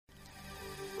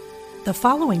The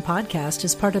following podcast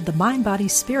is part of the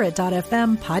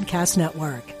MindBodySpirit.fm podcast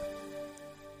network.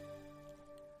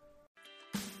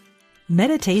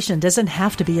 Meditation doesn't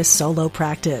have to be a solo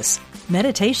practice.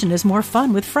 Meditation is more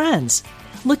fun with friends.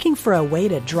 Looking for a way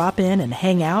to drop in and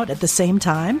hang out at the same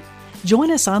time? Join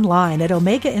us online at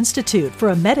Omega Institute for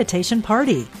a meditation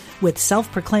party with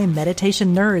self-proclaimed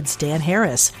meditation nerds Dan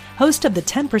Harris, host of the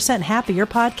 10% Happier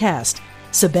podcast,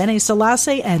 Sebene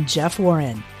Selassie, and Jeff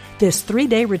Warren. This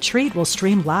 3-day retreat will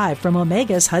stream live from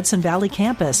Omega's Hudson Valley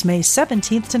campus May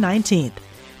 17th to 19th.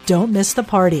 Don't miss the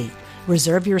party.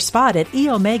 Reserve your spot at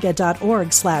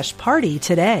eomega.org/party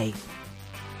today.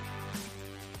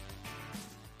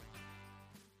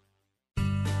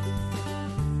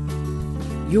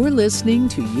 You're listening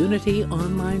to Unity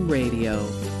Online Radio,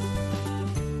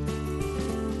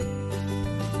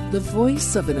 the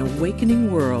voice of an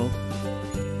awakening world.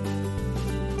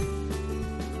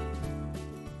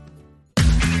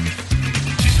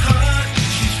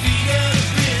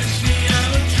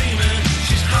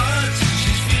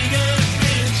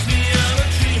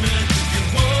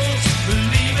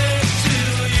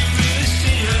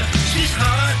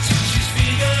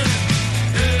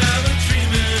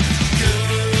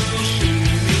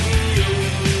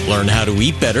 Learn how to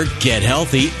eat better, get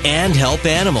healthy, and help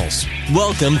animals.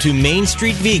 Welcome to Main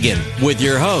Street Vegan with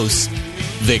your host,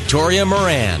 Victoria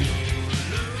Moran.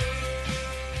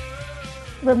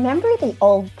 Remember the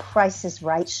old Price is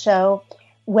Right show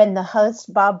when the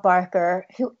host, Bob Barker,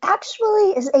 who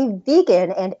actually is a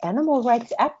vegan and animal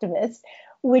rights activist,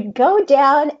 would go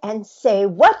down and say,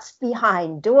 "What's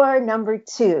behind door number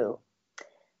 2?"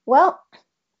 Well,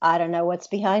 I don't know what's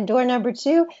behind door number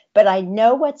 2, but I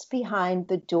know what's behind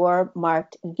the door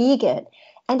marked vegan.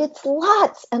 And it's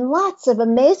lots and lots of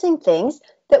amazing things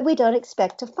that we don't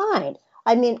expect to find.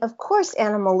 I mean, of course,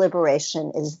 animal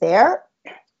liberation is there,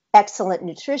 excellent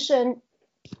nutrition,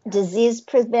 disease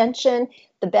prevention,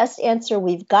 the best answer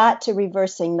we've got to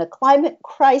reversing the climate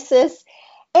crisis,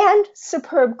 and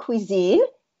superb cuisine.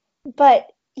 But,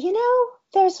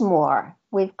 there's more.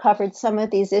 We've covered some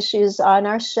of these issues on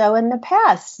our show in the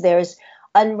past. There's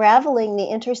unraveling the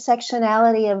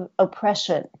intersectionality of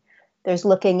oppression. There's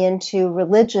looking into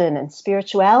religion and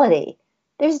spirituality.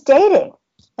 There's dating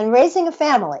and raising a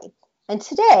family. And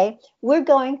today, we're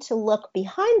going to look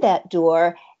behind that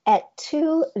door at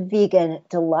 2 vegan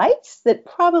delights that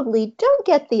probably don't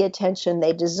get the attention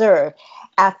they deserve.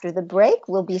 After the break,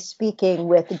 we'll be speaking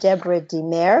with Deborah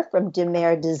DeMare from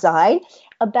DeMare Design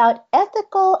about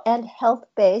ethical and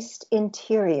health-based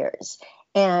interiors.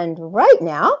 And right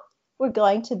now, we're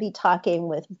going to be talking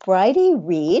with Bridie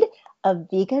Reed of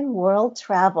Vegan World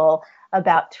Travel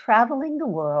about traveling the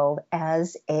world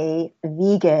as a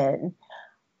vegan.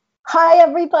 Hi,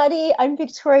 everybody. I'm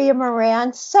Victoria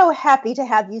Moran. So happy to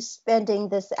have you spending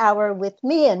this hour with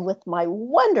me and with my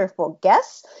wonderful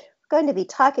guests. We're going to be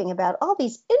talking about all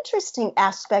these interesting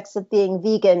aspects of being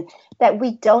vegan that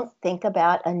we don't think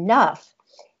about enough.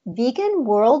 Vegan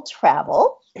World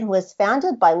Travel was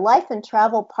founded by life and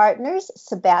travel partners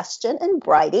Sebastian and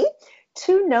Bridie,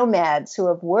 2 nomads who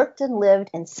have worked and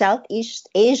lived in Southeast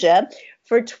Asia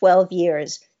for 12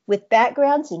 years. With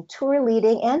backgrounds in tour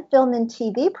leading and film and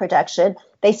TV production,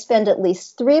 they spend at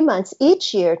least 3 months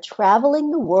each year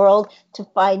traveling the world to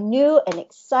find new and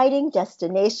exciting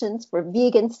destinations for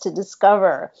vegans to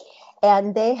discover.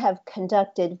 And they have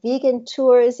conducted vegan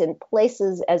tours in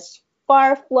places as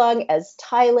far-flung as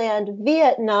Thailand,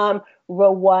 Vietnam,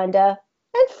 Rwanda,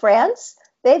 and France.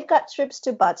 They've got trips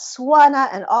to Botswana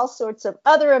and all sorts of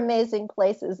other amazing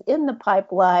places in the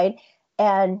pipeline.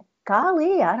 And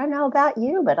golly, I don't know about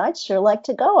you, but I'd sure like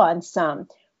to go on some.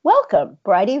 Welcome,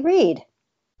 Bridie Reed.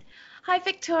 Hi,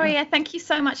 Victoria. Thank you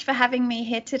so much for having me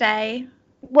here today.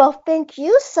 Well, thank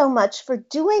you so much for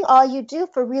doing all you do,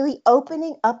 for really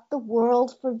opening up the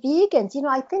world for vegans.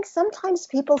 I think sometimes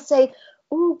people say,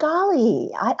 "Oh,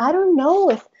 golly, I don't know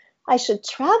if I should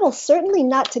travel, certainly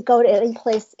not to go to any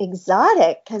place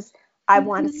exotic because I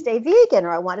want to stay vegan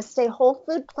or I want to stay whole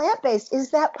food plant-based.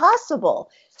 Is that possible?"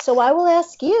 So I will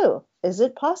ask you, is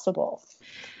it possible?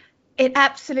 It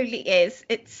absolutely is.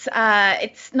 It's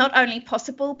not only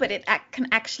possible, but it can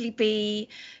actually be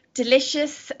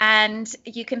delicious, and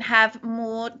you can have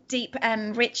more deep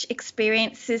and rich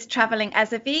experiences traveling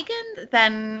as a vegan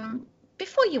than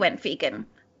before you went vegan,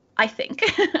 I think.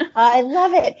 I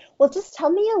love it. Well, just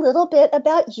tell me a little bit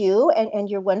about you and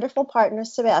your wonderful partner,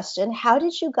 Sebastian. How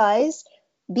did you guys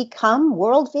become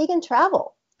World Vegan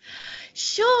Travel?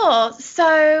 Sure.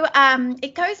 So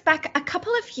it goes back a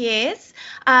couple of years.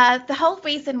 The whole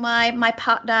reason why my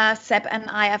partner Seb and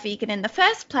I are vegan in the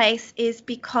first place is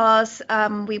because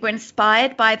we were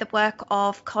inspired by the work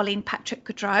of Colleen Patrick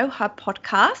Goodrow, her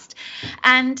podcast.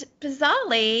 And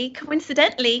bizarrely,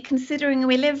 coincidentally, considering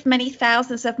we live many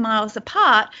thousands of miles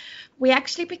apart, we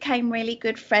actually became really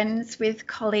good friends with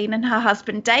Colleen and her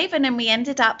husband David, and we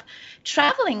ended up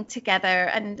traveling together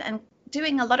and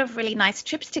doing a lot of really nice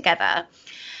trips together.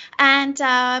 And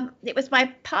it was my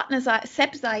partner's,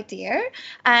 Seb's idea,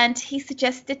 and he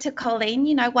suggested to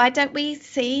Colleen, why don't we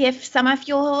see if some of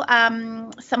your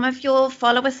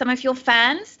followers, some of your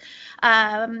fans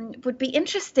would be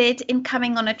interested in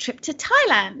coming on a trip to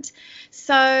Thailand.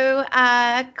 So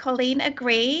Colleen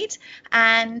agreed,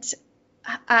 and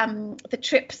the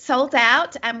trip sold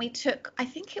out, and we took, I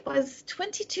think it was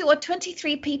 22 or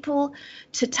 23 people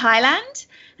to Thailand.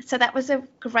 So that was a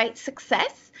great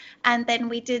success. And then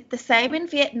we did the same in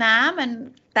Vietnam,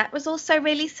 and that was also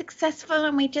really successful.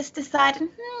 And we just decided,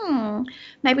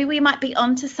 maybe we might be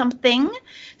onto something.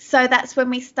 So that's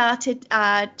when we started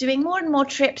doing more and more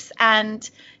trips and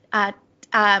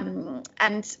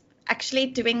actually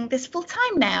doing this full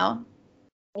time now.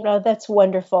 Oh, that's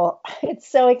wonderful. It's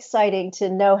so exciting to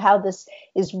know how this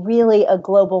is really a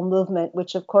global movement,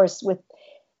 which, of course, with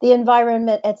the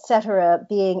environment, et cetera,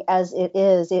 being as it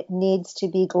is, it needs to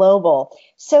be global.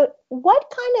 So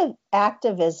what kind of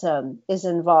activism is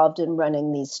involved in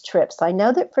running these trips? I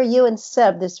know that for you and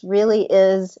Seb, this really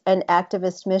is an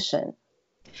activist mission.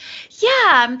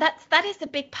 Yeah, that is a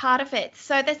big part of it.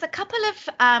 So there's a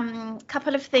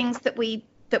couple of things that we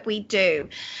do.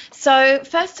 So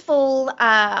first of all,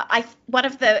 one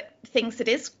of the things that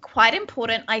is quite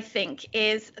important, I think,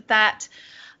 is that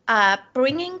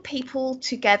bringing people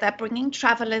together, bringing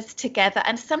travelers together,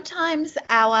 and sometimes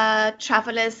our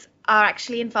travelers are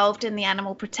actually involved in the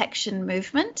animal protection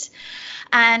movement.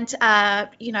 And,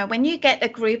 when you get a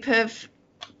group of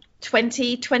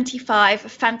 20, 25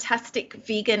 fantastic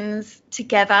vegans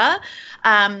together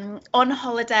on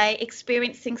holiday,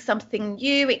 experiencing something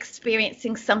new,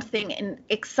 experiencing something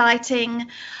exciting,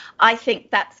 I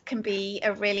think that can be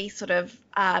a really sort of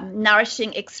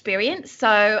nourishing experience. So,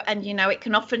 and it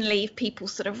can often leave people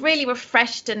sort of really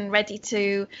refreshed and ready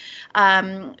to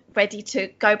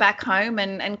go back home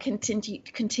and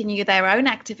continue their own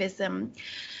activism.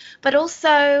 But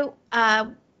also,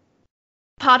 a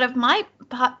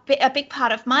big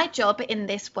part of my job in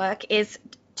this work is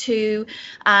to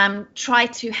try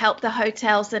to help the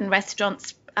hotels and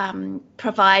restaurants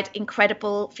provide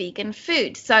incredible vegan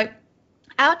food. So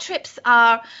our trips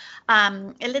are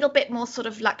a little bit more sort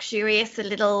of luxurious, a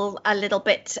little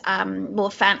bit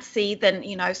more fancy than,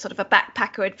 sort of a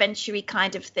backpacker adventure-y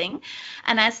kind of thing.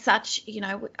 And as such,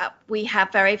 we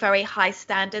have very, very high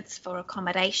standards for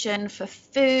accommodation, for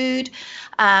food,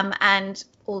 and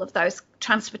all of those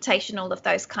transportation, all of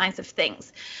those kinds of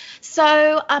things.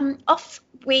 So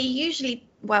we usually,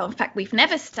 in fact, we've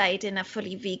never stayed in a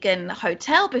fully vegan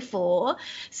hotel before.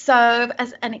 So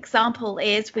as an example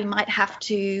is we might have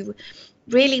to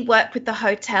really work with the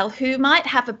hotel, who might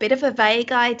have a bit of a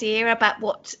vague idea about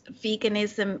what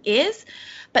veganism is,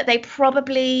 but they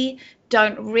probably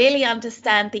don't really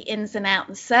understand the ins and outs.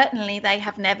 And certainly they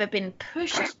have never been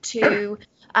pushed to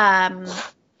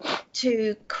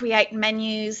create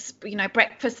menus,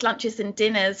 breakfast, lunches and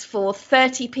dinners for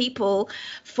 30 people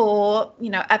for,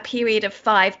 a period of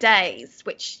 5 days,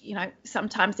 which,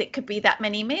 sometimes it could be that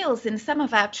many meals in some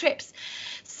of our trips.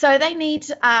 So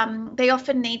they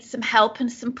often need some help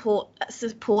and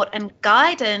support and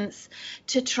guidance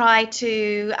to try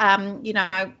to,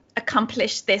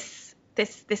 accomplish this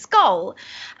goal.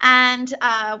 And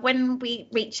when we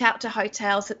reach out to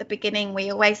hotels at the beginning,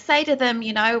 we always say to them, we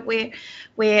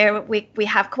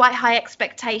have quite high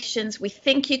expectations. We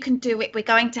think you can do it. We're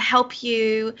going to help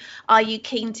you. Are you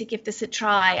keen to give this a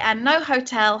try? And no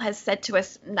hotel has said to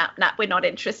us, no, we're not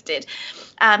interested.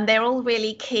 They're all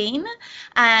really keen.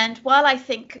 And while I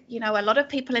think, a lot of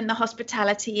people in the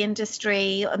hospitality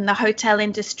industry and the hotel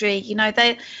industry,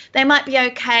 they might be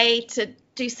okay to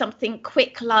do something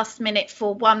quick last minute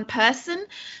for one person,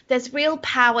 there's real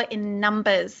power in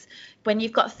numbers. When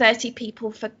you've got 30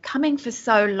 people coming for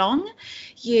so long,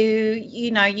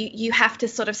 you have to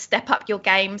sort of step up your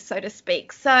game, so to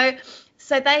speak. So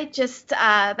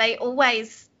they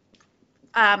always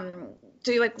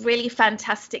do a really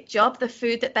fantastic job. The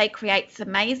food that they create is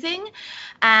amazing,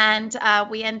 and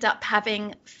we end up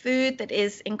having food that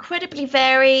is incredibly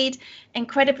varied,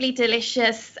 incredibly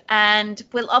delicious, and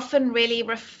will often really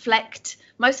reflect,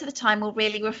 most of the time will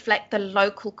really reflect the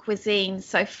local cuisine.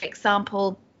 So for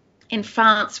example, in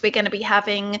France, we're going to be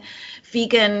having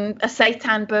vegan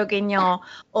seitan bourguignon,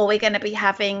 or we're going to be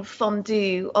having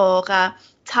fondue or tarte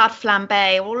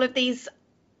flambée, all of these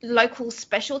local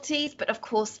specialties, but of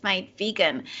course made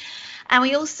vegan. And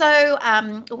we also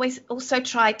always also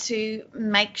try to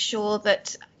make sure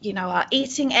that, you know, our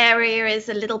eating area is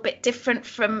a little bit different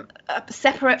from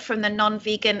separate from the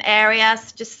non-vegan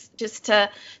areas, just to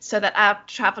so that our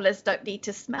travelers don't need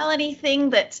to smell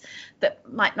anything that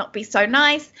might not be so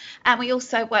nice. And we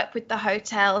also work with the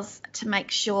hotels to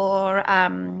make sure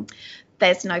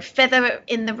there's no feather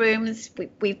in the rooms.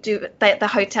 The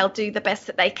hotel do the best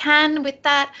that they can with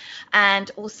that. And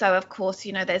also, of course,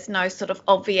 you know, there's no sort of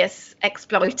obvious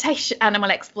animal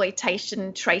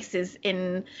exploitation traces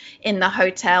in the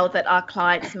hotel that our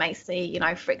clients may see, you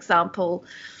know, for example,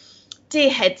 deer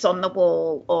heads on the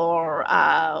wall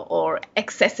or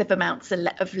excessive amounts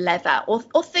of leather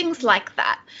or things like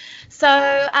that. So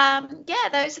yeah,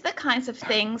 those are the kinds of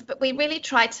things, but we really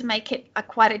try to make it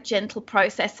quite a gentle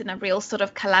process and a real sort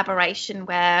of collaboration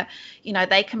where, you know,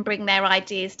 they can bring their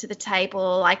ideas to the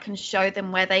table. I can show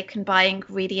them where they can buy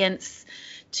ingredients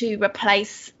to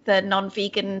replace the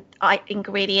non-vegan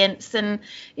ingredients, and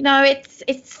you know,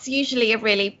 it's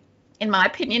usually in my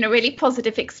opinion, a really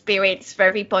positive experience for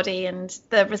everybody. And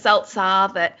the results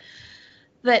are that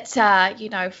you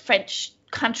know, French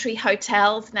country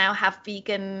hotels now have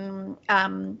vegan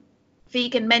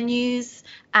menus,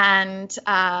 and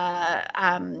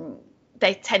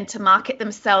they tend to market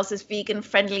themselves as vegan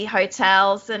friendly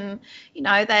hotels, and you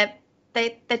know, they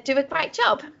do a great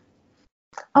job.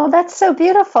 Oh, that's so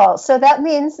beautiful. So that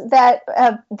means that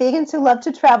vegans who love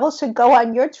to travel should go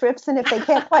on your trips, and if they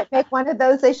can't quite make one of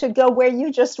those, they should go where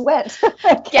you just went.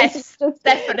 Yes,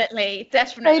 definitely.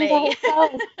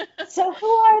 So who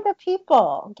are the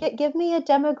people? Give me a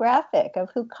demographic of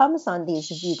who comes on these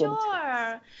vegan trips.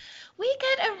 Sure. We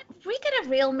get a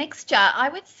real mixture. I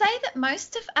would say that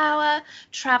most of our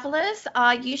travelers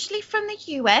are usually from the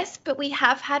US, but we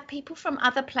have had people from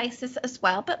other places as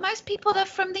well. But most people are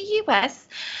from the US,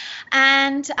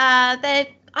 and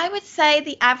I would say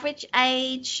the average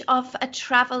age of a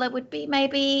traveler would be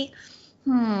maybe,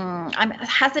 I'm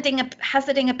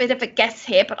hazarding a bit of a guess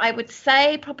here, but I would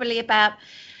say probably about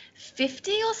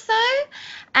 50 or so,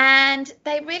 and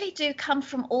they really do come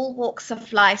from all walks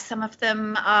of life. Some of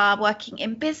them are working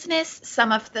in business,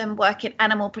 some of them work in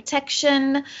animal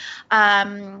protection,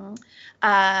 some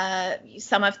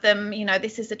of them, you know,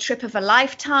 this is a trip of a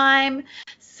lifetime.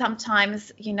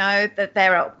 Sometimes, you know, that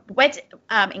there are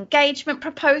engagement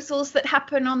proposals that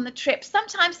happen on the trip.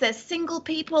 Sometimes there's single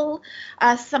people,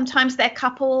 sometimes they're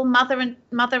couple, mother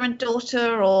and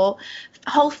daughter, or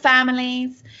whole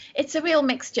families. It's a real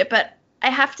mixture, but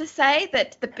I have to say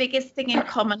that the biggest thing in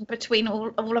common between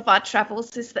all of our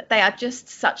travels is that they are just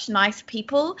such nice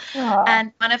people. Aww.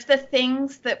 And one of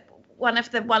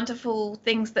the wonderful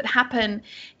things that happen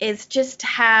is just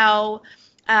how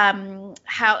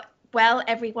well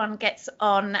everyone gets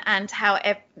on, and how,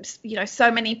 you know, so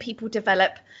many people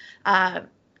develop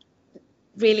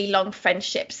really long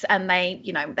friendships, and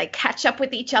they catch up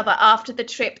with each other after the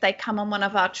trip. They come on one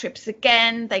of our trips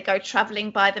again, they go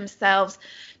traveling by themselves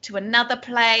to another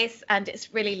place, and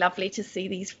it's really lovely to see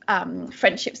these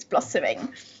friendships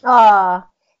blossoming.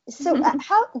 So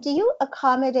how do you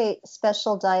accommodate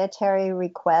special dietary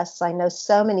requests? I know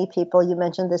so many people, you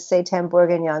mentioned the seitan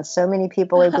bourguignon, so many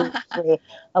people are gluten-free.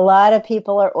 A lot of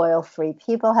people are oil-free.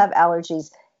 People have allergies.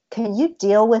 Can you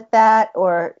deal with that?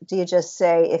 Or do you just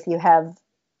say, if you have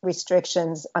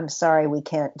restrictions, I'm sorry, we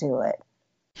can't do it?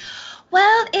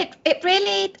 Well, it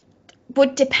really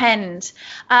would depend.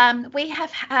 We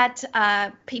have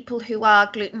had people who are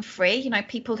gluten-free, you know,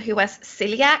 people who are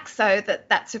celiac, so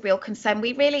that's a real concern.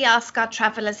 We really ask our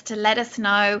travelers to let us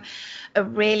know a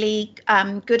really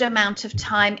good amount of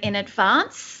time in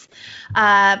advance,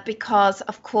 because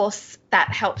of course that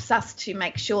helps us to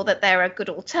make sure that there are good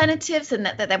alternatives, and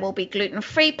that there will be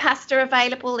gluten-free pasta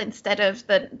available instead of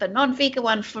the non-vegan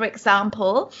one, for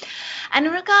example. And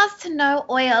in regards to no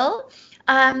oil,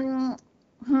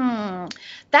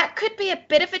 that could be a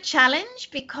bit of a challenge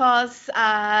because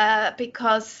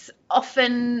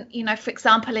often, you know, for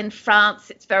example, in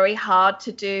France, it's very hard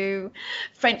to do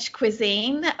French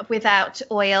cuisine without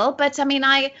oil. But I mean,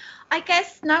 I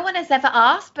guess no one has ever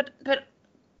asked, but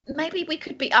maybe we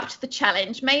could be up to the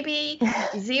challenge. Maybe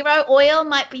zero oil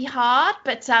might be hard,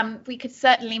 but we could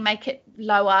certainly make it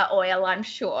lower oil, I'm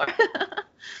sure.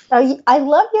 Oh, I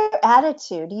love your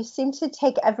attitude. You seem to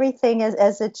take everything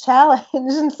as a challenge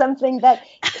and something that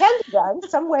can be done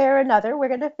some way or another. We're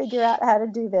going to figure out how to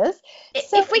do this.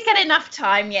 If we get enough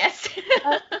time, yes.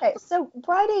 Okay, so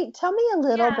Bridie, tell me a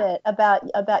little bit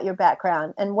about your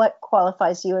background and what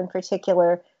qualifies you in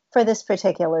particular for this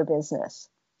particular business.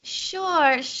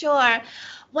 Sure.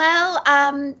 Well,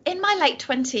 in my late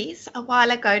 20s, a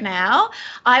while ago now,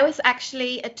 I was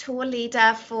actually a tour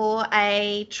leader for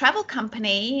a travel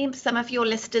company. Some of your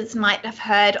listeners might have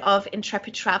heard of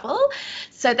Intrepid Travel.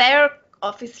 So they're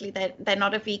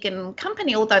not a vegan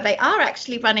company, although they are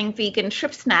actually running vegan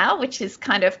trips now, which is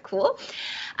kind of cool.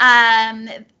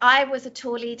 I was a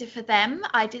tour leader for them.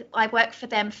 I worked for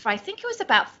them for, I think it was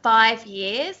about 5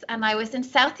 years, and I was in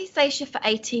Southeast Asia for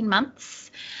 18 months.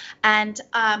 And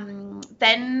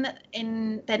then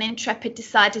Intrepid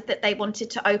decided that they wanted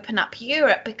to open up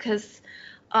Europe because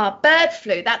bird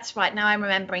flu, that's right, now I'm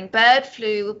remembering, bird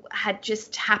flu had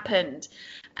just happened.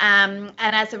 And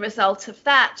as a result of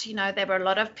that, there were a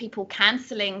lot of people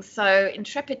cancelling. So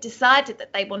Intrepid decided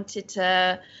that they wanted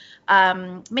to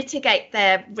mitigate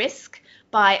their risk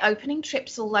by opening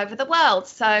trips all over the world.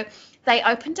 So they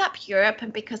opened up Europe,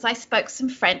 and because I spoke some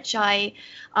French, I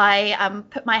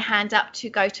put my hand up to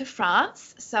go to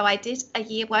France. So I did a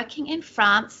year working in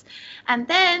France, and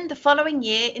then the following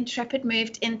year, Intrepid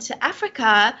moved into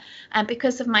Africa. And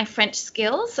because of my French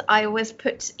skills, I was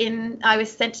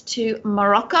sent to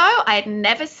Morocco. I had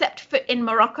never set foot in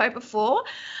Morocco before.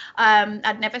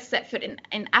 I'd never set foot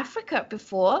in Africa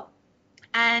before.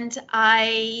 And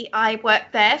I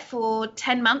worked there for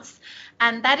 10 months.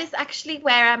 And that is actually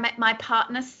where I met my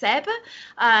partner, Seb,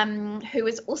 who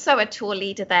is also a tour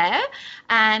leader there.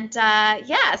 And so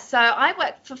I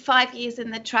worked for 5 years in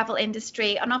the travel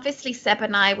industry. And obviously, Seb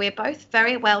and I, we're both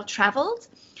very well traveled.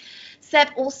 Seb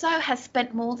also has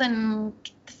spent more than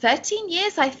 13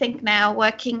 years, I think now,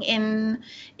 working in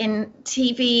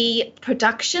TV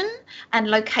production and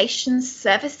location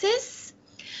services.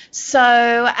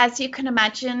 So as you can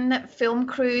imagine, film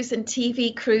crews and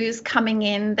TV crews coming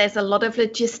in, there's a lot of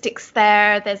logistics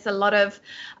there. There's a lot of,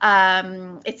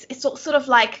 it's sort of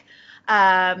like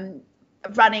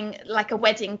running like a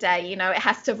wedding day, it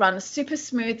has to run super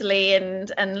smoothly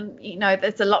and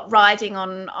there's a lot riding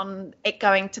on it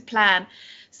going to plan.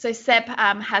 So Seb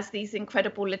has these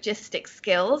incredible logistics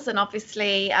skills, and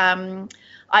obviously Seb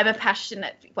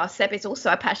is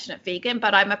also a passionate vegan,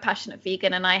 but I'm a passionate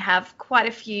vegan, and I have quite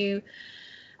a few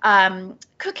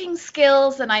cooking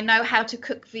skills, and I know how to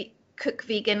cook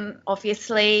vegan,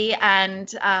 obviously.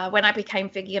 And when I became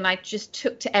vegan, I just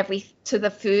took to the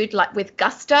food like with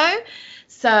gusto.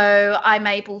 So I'm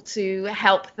able to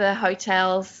help the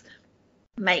hotels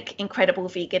make incredible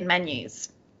vegan menus.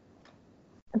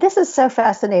 This is so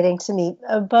fascinating to me,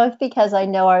 both because I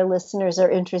know our listeners are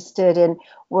interested in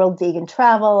world vegan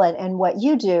travel and what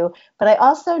you do, but I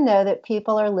also know that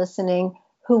people are listening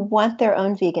who want their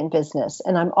own vegan business.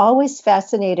 And I'm always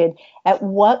fascinated at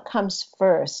what comes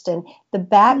first and the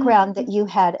background that you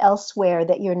had elsewhere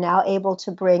that you're now able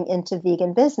to bring into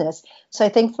vegan business. So I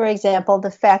think, for example,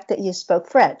 the fact that you spoke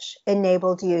French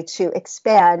enabled you to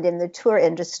expand in the tour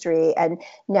industry, and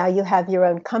now you have your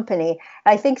own company.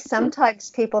 I think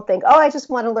sometimes people think, I just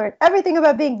want to learn everything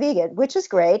about being vegan, which is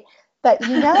great. But,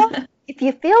 if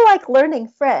you feel like learning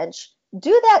French,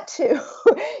 do that too.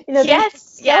 There's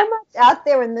so much out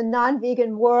there in the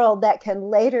non-vegan world that can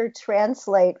later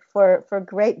translate for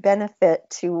great benefit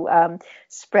to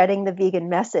spreading the vegan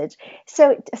message.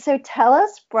 So tell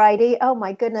us, Bridie, oh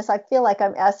my goodness, I feel like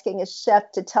I'm asking a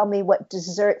chef to tell me what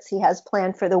desserts he has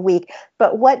planned for the week,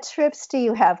 but what trips do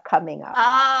you have coming up?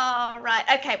 Oh, right.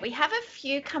 Okay, we have a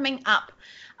few coming up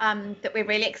that we're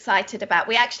really excited about.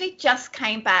 We actually just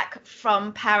came back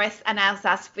from Paris and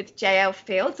Alsace with JL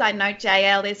Fields. I know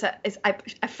JL is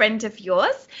a friend of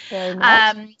yours. Very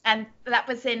much. And that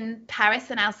was in Paris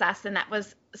and Alsace, and that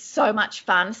was so much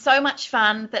fun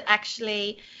that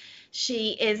actually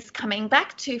she is coming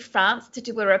back to France to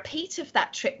do a repeat of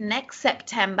that trip next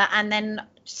September, and then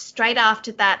straight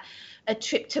after that, a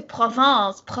trip to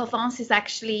Provence. Provence is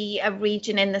actually a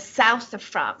region in the south of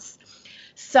France.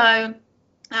 So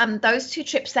those two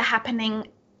trips are happening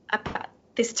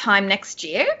this time next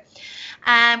year.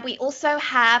 And we also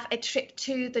have a trip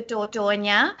to the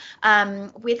Dordogne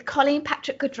with Colleen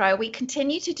Patrick Goudreau. We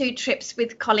continue to do trips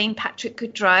with Colleen Patrick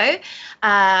Goudreau,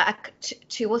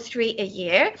 2 or 3 a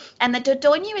year. And the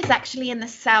Dordogne is actually in the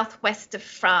southwest of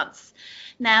France.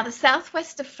 Now, the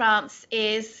southwest of France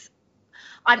is,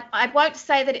 I won't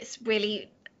say that it's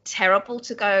really terrible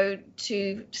to go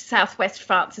to Southwest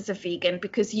France as a vegan,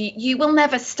 because you will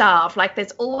never starve. Like,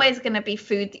 there's always going to be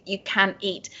food that you can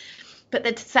eat. But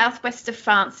the southwest of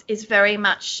France is very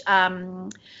much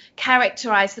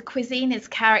characterized, the cuisine is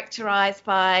characterized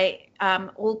by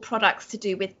all products to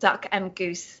do with duck and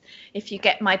goose, if you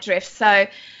get my drift. So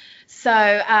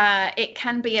it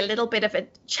can be a little bit of a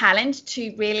challenge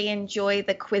to really enjoy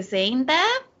the cuisine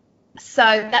there. So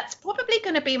that's probably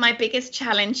going to be my biggest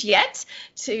challenge yet,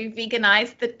 to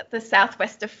veganize the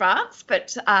southwest of France,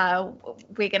 but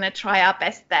we're going to try our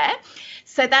best there.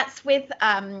 So that's with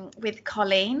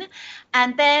Colleen.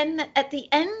 And then at the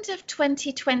end of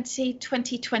 2020,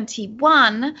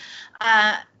 2021,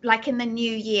 like in the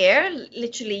new year,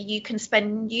 literally you can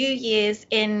spend New Year's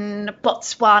in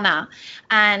Botswana.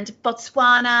 And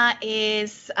Botswana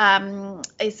is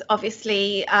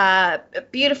obviously a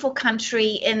beautiful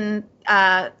country in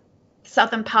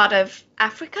southern part of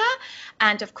Africa,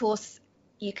 and of course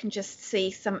you can just see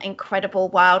some incredible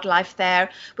wildlife there.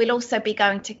 We'll also be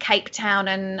going to Cape Town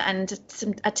and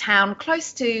Cape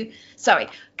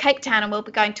Town, and we'll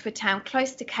be going to a town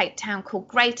close to Cape Town called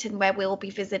Greyton, where we'll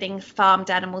be visiting Farmed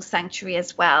Animal Sanctuary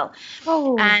as well.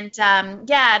 Oh. And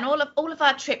and all of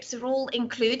our trips are all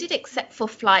included except for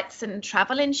flights and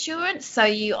travel insurance. So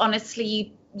you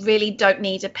really don't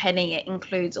need a penny. It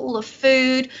includes all the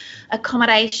food,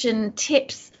 accommodation,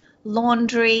 tips,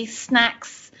 laundry,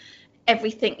 snacks,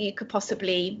 everything you could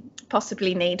possibly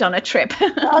need on a trip.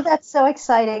 Oh, that's so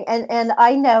exciting. And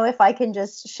I know, if I can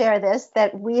just share this,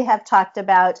 that we have talked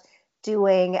about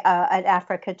doing an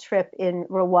Africa trip in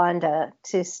Rwanda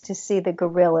to see the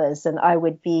gorillas, and I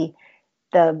would be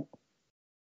the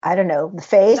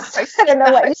face. I don't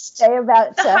know what you say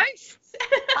about the host.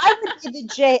 I would be the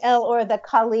JL or the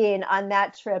Colleen on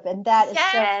that trip, and that is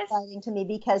so exciting to me,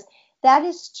 because that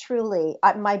is truly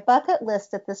my bucket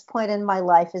list at this point in my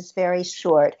life is very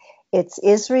short. It's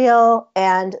Israel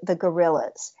and the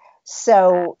gorillas.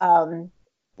 So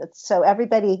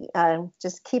everybody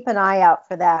just keep an eye out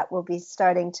for that. We'll be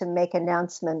starting to make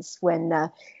announcements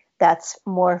when that's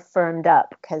more firmed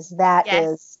up, because that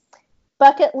is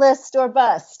bucket list or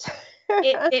bust.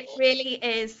 It really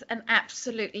is an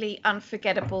absolutely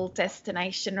unforgettable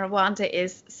destination. Rwanda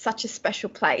is such a special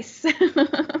place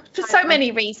for so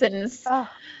many reasons. Oh,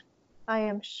 I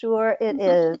am sure it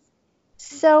is.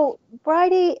 So,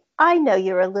 Bridie, I know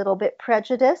you're a little bit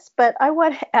prejudiced, but I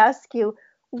want to ask you,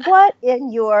 what,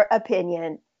 in your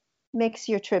opinion, makes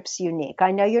your trips unique?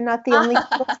 I know you're not the only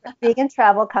vegan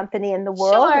travel company in the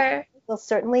world. Sure. We'll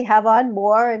certainly have on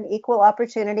more and equal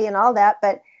opportunity and all that,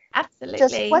 but absolutely,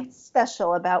 just what's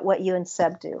special about what you and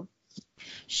Seb do?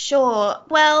 Sure.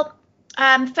 Well,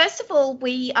 first of all,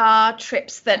 we are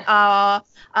trips that are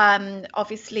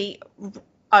obviously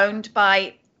owned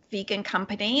by vegan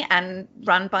company and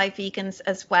run by vegans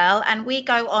as well, and we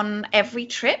go on every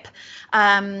trip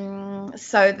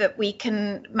so that we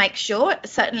can make sure,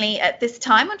 certainly at this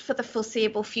time and for the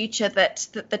foreseeable future, that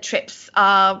the trips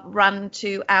are run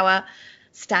to our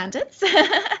standards.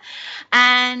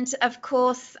 And of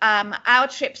course, our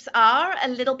trips are a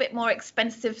little bit more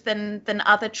expensive than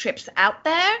other trips out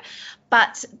there,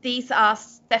 but these are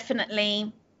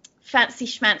definitely fancy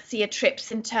schmancier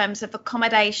trips in terms of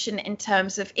accommodation, in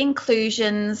terms of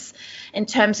inclusions, in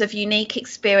terms of unique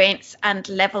experience and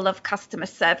level of customer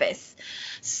service.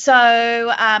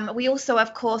 So we also,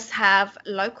 of course, have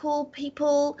local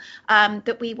people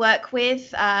that we work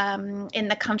with in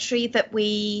the country that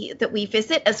we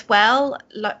visit as well,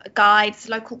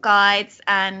 local guides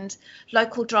and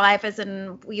local drivers,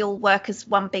 and we all work as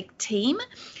one big team.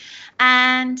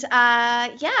 And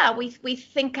we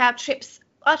think our trips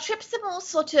are more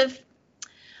sort of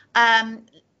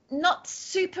not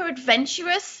super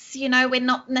adventurous. You know, we're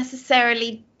not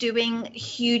necessarily doing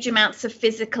huge amounts of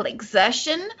physical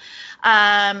exertion.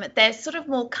 They're sort of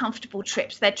more comfortable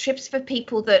trips. They're trips for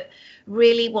people that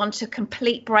really want a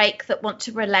complete break, that want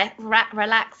to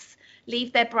relax,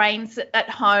 leave their brains at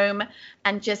home,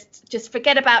 and just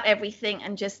forget about everything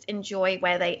and just enjoy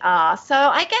where they are. So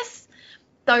I guess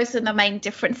those are the main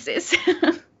differences.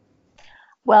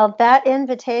 Well, that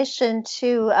invitation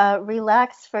to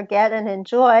relax, forget, and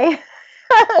enjoy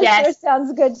sure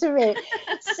sounds good to me.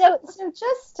 So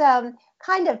just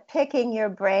kind of picking your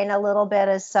brain a little bit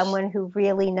as someone who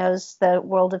really knows the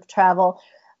world of travel,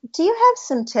 do you have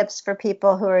some tips for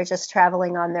people who are just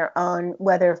traveling on their own,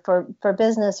 whether for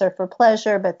business or for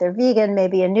pleasure, but they're vegan,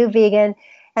 maybe a new vegan,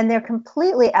 and they're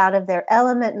completely out of their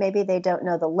element, maybe they don't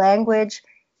know the language?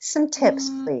 Some tips,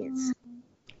 please.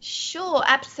 Sure,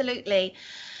 absolutely.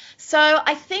 So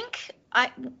I think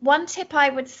one tip I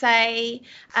would say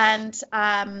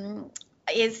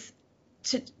is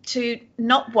to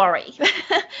not worry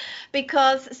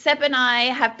because Seb and I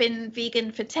have been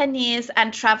vegan for 10 years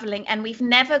and traveling, and we've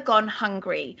never gone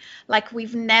hungry. Like,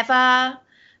 we've never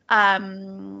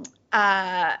ever,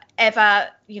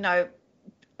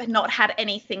 not had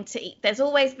anything to eat. There's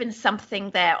always been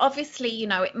something there. Obviously,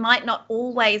 it might not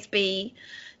always be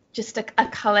just a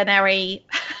culinary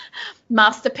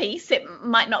masterpiece. It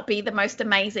might not be the most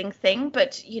amazing thing,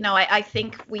 but I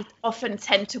think we often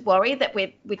tend to worry that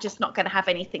we're just not going to have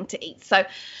anything to eat. So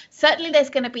certainly there's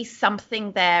going to be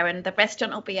something there, and the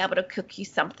restaurant will be able to cook you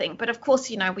something. But of course,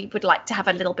 we would like to have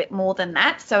a little bit more than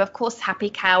that. So of course, Happy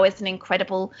Cow is an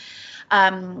incredible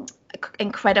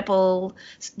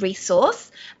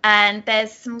resource, and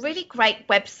there's some really great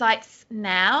websites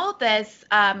now. There's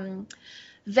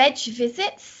Veg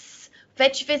Visits.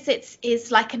 Veg Visits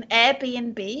is like an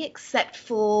Airbnb except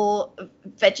for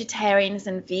vegetarians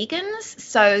and vegans.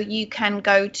 So you can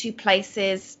go to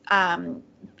places that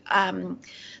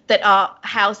are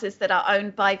houses that are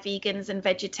owned by vegans and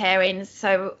vegetarians.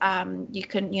 So you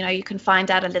can find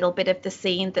out a little bit of the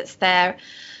scene that's there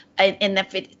in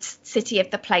the city of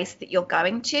the place that you're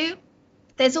going to.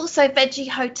 There's also Veggie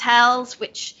Hotels,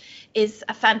 which is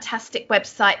a fantastic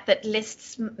website that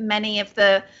lists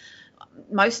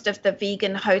most of the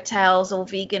vegan hotels or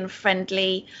vegan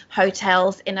friendly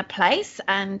hotels in a place,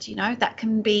 and that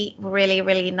can be really,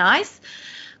 really nice.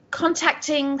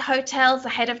 Contacting hotels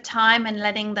ahead of time and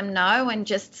letting them know, and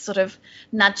just sort of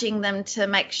nudging them to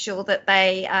make sure that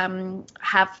they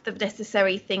have the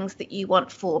necessary things that you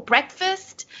want for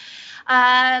breakfast.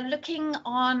 Looking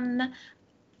on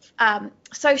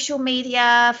social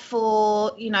media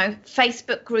for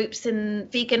Facebook groups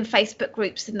and vegan Facebook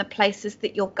groups in the places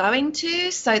that you're going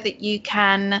to, so that you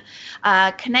can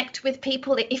connect with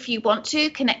people. If you want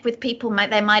to connect with people,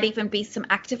 there might even be some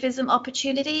activism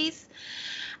opportunities.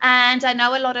 And I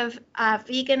know a lot of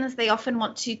vegans, they often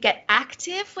want to get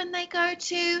active when they go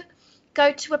to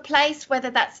a place, whether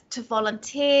that's to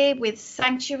volunteer with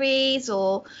sanctuaries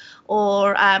or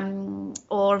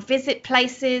visit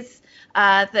places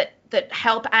that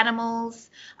help animals.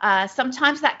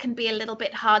 Sometimes that can be a little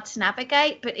bit hard to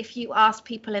navigate, but if you ask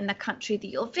people in the country that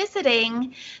you're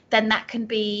visiting, then they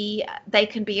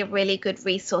can be a really good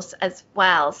resource as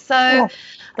well. So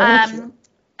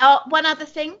one other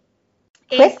thing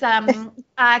is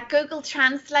Google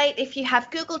Translate. If you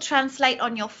have Google Translate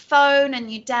on your phone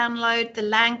and you download the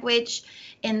language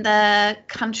in the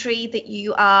country that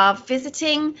you are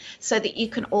visiting, so that you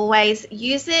can always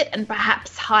use it and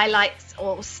perhaps highlight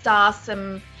or star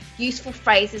some useful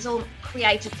phrases or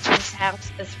create a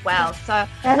printout as well. So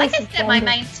I guess they're my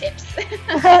main tips.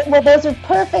 Well, those are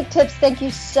perfect tips. Thank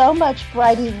you so much,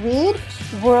 Bridie Reed.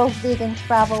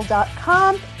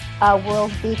 WorldVeganTravel.com,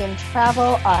 World Vegan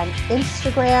Travel on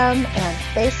Instagram and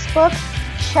Facebook.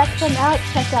 Check them out.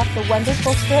 Check out the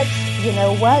wonderful tips. You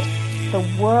know what? The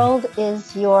world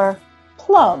is your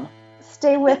plum.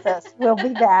 Stay with us. We'll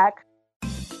be back.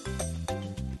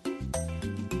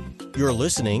 You're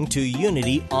listening to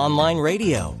Unity Online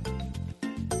Radio,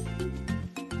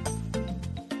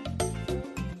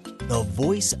 the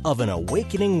voice of an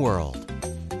awakening world.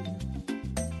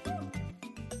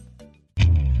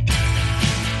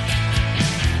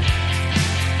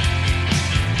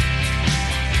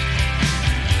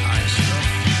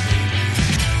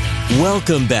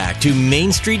 Welcome back to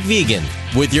Main Street Vegan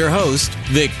with your host,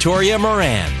 Victoria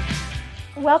Moran.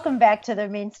 Welcome back to the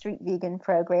Main Street Vegan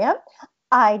program.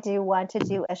 I do want to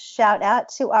do a shout out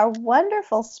to our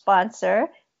wonderful sponsor,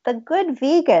 the Good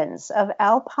Vegans of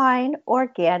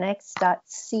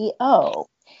alpineorganics.co.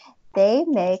 They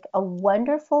make a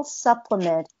wonderful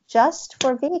supplement just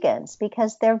for vegans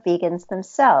because they're vegans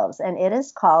themselves, and it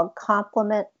is called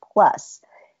Complement Plus.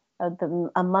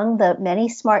 Among the many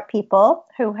smart people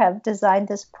who have designed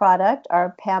this product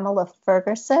are Pamela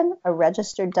Ferguson, a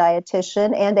registered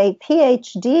dietitian and a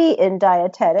PhD in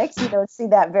dietetics. You don't see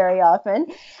that very often.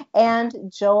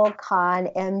 And Joel Kahn,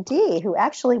 MD, who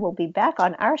actually will be back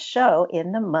on our show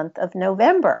in the month of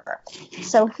November.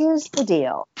 So here's the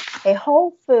deal. A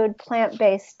whole food,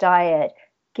 plant-based diet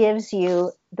gives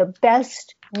you the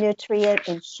best nutrient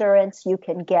insurance you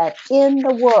can get in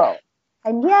the world.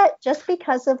 And yet, just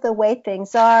because of the way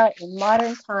things are in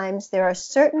modern times, there are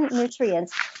certain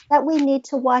nutrients that we need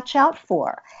to watch out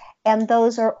for. And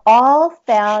those are all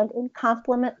found in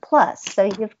Complement Plus. So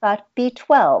you've got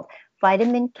B12,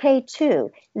 vitamin K2,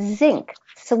 zinc,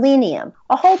 selenium,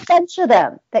 a whole bunch of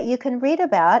them that you can read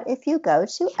about if you go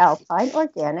to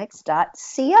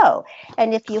alpineorganics.co.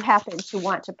 And if you happen to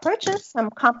want to purchase some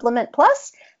Complement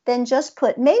Plus, then just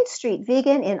put Main Street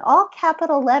Vegan in all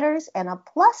capital letters and a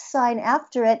plus sign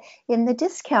after it in the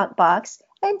discount box,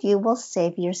 and you will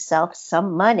save yourself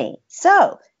some money.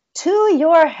 So, to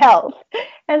your health.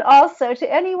 And also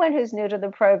to anyone who's new to the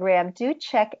program, do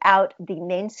check out the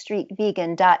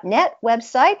mainstreetvegan.net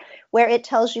website, where it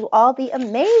tells you all the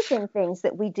amazing things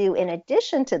that we do in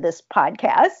addition to this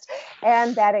podcast.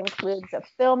 And that includes a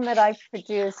film that I've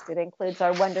produced. It includes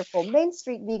our wonderful Main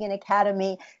Street Vegan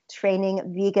Academy,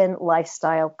 training vegan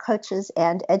lifestyle coaches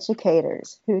and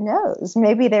educators. Who knows?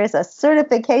 Maybe there's a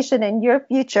certification in your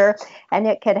future, and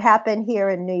it could happen here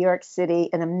in New York City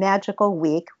in a magical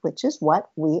week, which is what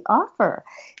we offer.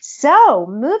 So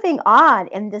moving on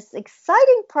in this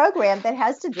exciting program that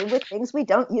has to do with things we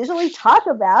don't usually talk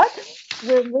about,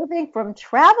 we're moving from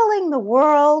traveling the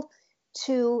world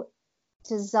to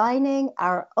designing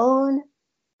our own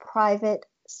private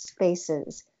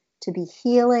spaces to be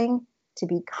healing, to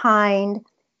be kind,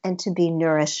 and to be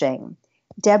nourishing.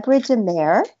 Deborah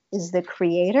DeMare is the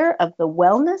creator of the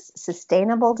Wellness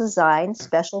Sustainable Design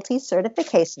Specialty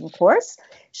Certification course.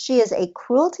 She is a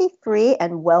cruelty-free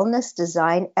and wellness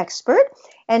design expert,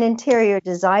 an interior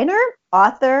designer,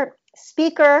 author,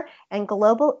 speaker, and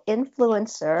global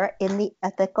influencer in the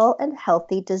ethical and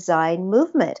healthy design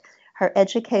movement. Her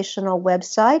educational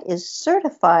website is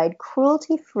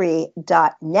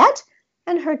certifiedcrueltyfree.net,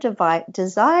 and her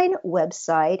design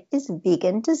website is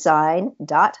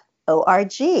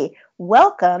vegandesign.org.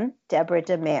 Welcome, Deborah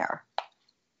DeMare.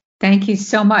 Thank you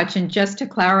so much. And just to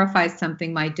clarify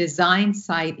something, my design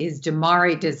site is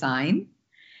DeMare Design.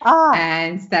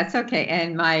 And that's okay.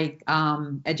 And my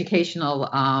educational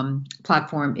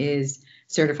platform is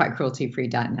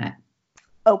certifiedcrueltyfree.net.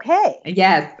 Okay.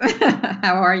 Yes.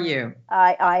 How are you?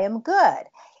 I am good.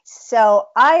 So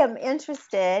I am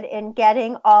interested in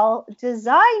getting all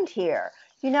designed here.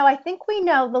 You know, I think we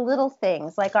know the little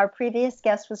things, like our previous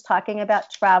guest was talking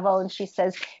about travel, and she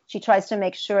says she tries to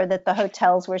make sure that the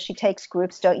hotels where she takes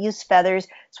groups don't use feathers.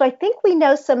 So I think we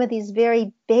know some of these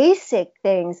very basic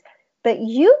things, but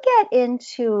you get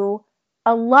into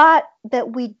a lot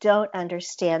that we don't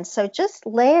understand. So just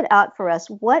lay it out for us.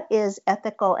 What is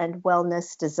ethical and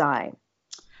wellness design?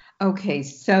 Okay,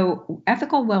 so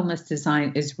ethical wellness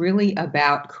design is really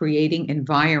about creating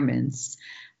environments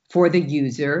for the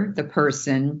user, the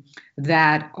person,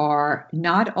 that are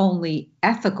not only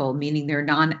ethical, meaning they're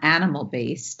non-animal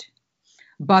based,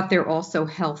 but they're also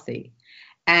healthy.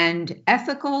 And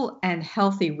ethical and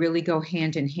healthy really go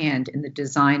hand in hand in the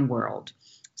design world.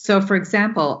 So, for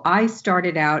example, I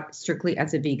started out strictly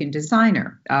as a vegan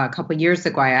designer. A couple of years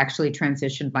ago, I actually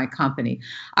transitioned my company.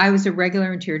 I was a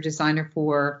regular interior designer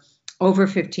for over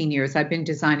 15 years. I've been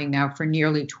designing now for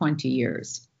nearly 20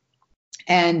 years.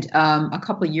 And a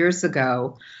couple of years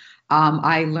ago,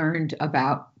 I learned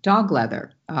about dog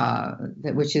leather,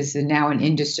 which is now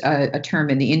a term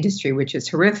in the industry, which is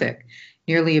horrific.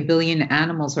 Nearly 1 billion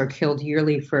animals are killed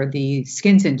yearly for the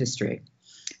skins industry,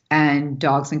 and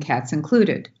dogs and cats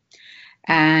included.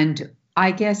 And I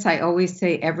guess I always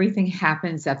say everything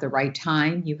happens at the right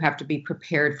time. You have to be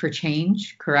prepared for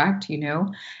change, correct? You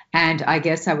know, and I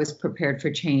guess I was prepared for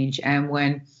change. And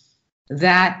when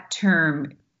that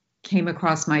term came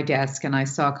across my desk and I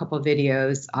saw a couple of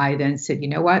videos, I then said, you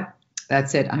know what?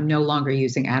 That's it. I'm no longer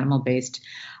using animal-based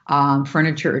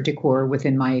furniture or decor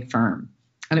within my firm.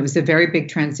 And it was a very big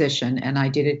transition. And I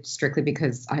did it strictly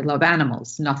because I love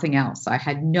animals, nothing else. I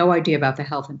had no idea about the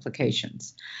health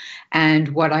implications. And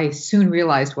what I soon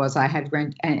realized was I had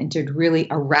entered really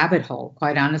a rabbit hole,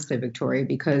 quite honestly, Victoria,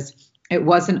 because it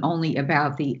wasn't only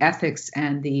about the ethics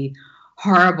and the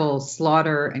horrible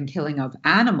slaughter and killing of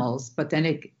animals, but then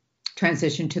it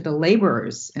transitioned to the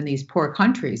laborers in these poor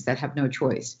countries that have no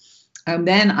choice. And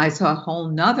then I saw a whole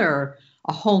nother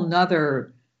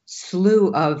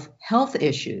slew of health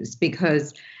issues,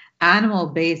 because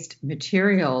animal-based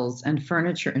materials and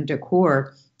furniture and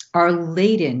decor are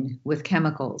laden with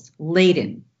chemicals.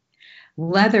 Laden.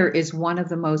 Leather is one of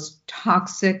the most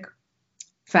toxic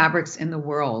fabrics in the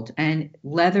world, and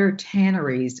leather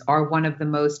tanneries are one of the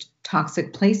most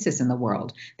toxic places in the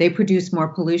world. They produce more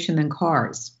pollution than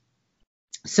cars.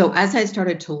 So as I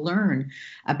started to learn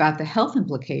about the health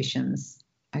implications,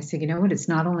 I said, you know what, it's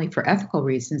not only for ethical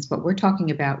reasons, but we're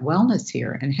talking about wellness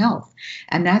here and health.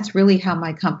 And that's really how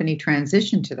my company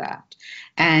transitioned to that.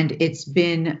 And it's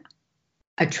been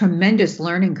a tremendous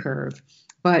learning curve.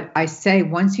 But I say,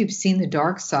 once you've seen the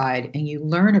dark side and you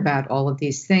learn about all of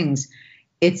these things,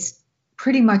 it's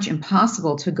pretty much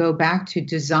impossible to go back to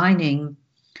designing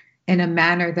in a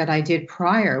manner that I did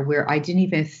prior, where I didn't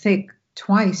even think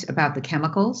twice about the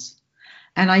chemicals,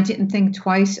 and I didn't think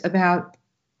twice about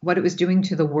what it was doing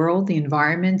to the world, the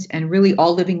environment, and really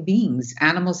all living beings,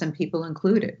 animals and people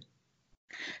included.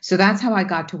 So that's how I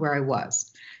got to where I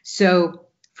was. So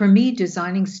for me,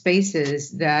 designing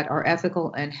spaces that are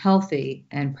ethical and healthy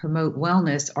and promote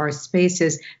wellness are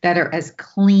spaces that are as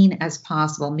clean as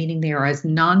possible, meaning they are as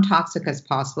non-toxic as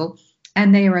possible,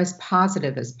 and they are as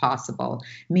positive as possible,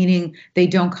 meaning they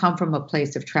don't come from a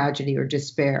place of tragedy or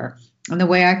despair. And the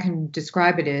way I can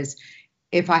describe it is,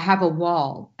 if I have a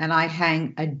wall and I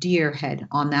hang a deer head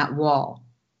on that wall,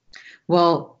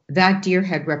 well, that deer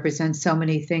head represents so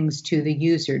many things to the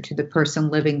user, to the person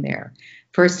living there.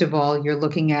 First of all, you're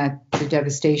looking at the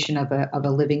devastation of a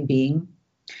living being.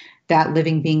 That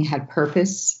living being had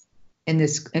purpose in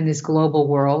this global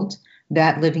world.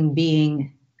 That living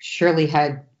being surely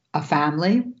had a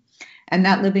family, and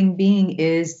that living being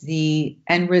is the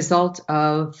end result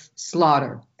of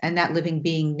slaughter. And that living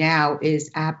being now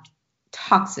is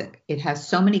toxic. It has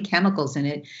so many chemicals in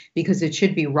it because it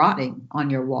should be rotting on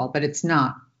your wall, but it's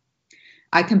not.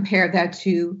 I compare that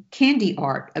to candy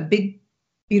art, a big,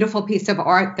 beautiful piece of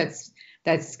art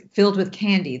that's filled with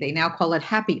candy. They now call it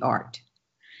happy art.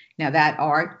 Now that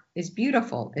art is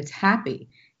beautiful. It's happy.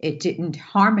 It didn't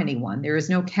harm anyone. There is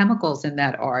no chemicals in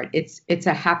that art. It's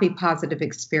a happy, positive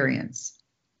experience.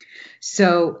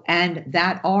 So, and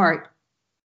that art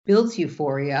builds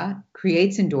euphoria,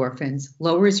 creates endorphins,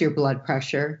 lowers your blood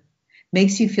pressure,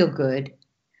 makes you feel good.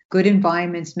 Good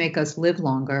environments make us live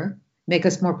longer, make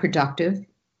us more productive,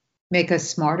 make us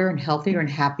smarter and healthier and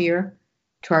happier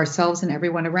to ourselves and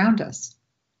everyone around us.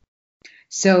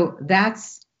 So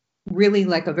that's really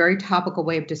like a very topical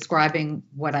way of describing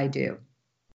what I do.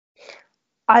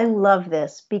 I love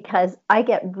this because I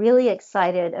get really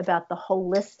excited about the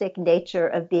holistic nature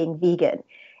of being vegan.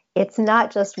 It's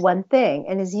not just one thing.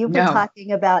 And as you were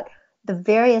talking about the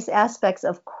various aspects,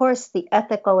 of course, the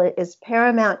ethical is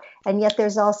paramount, and yet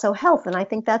there's also health. And I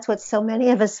think that's what so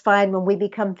many of us find when we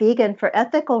become vegan for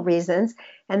ethical reasons.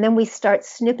 And then we start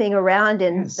snooping around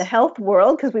in the health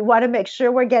world because we want to make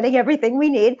sure we're getting everything we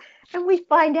need. And we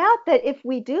find out that if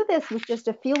we do this with just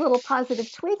a few little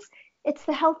positive tweaks, it's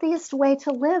the healthiest way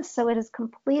to live. So it is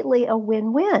completely a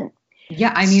win-win.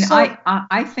 Yeah, I mean,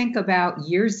 I think about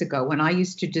years ago when I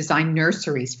used to design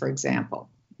nurseries, for example.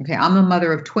 Okay, I'm a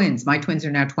mother of twins. My twins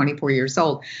are now 24 years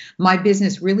old. My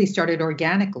business really started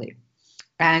organically.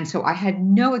 And so I had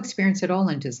no experience at all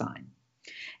in design.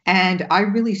 And I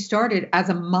really started as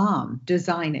a mom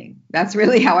designing. That's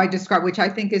really how I describe, which I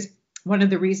think is one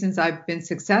of the reasons I've been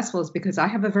successful, is because I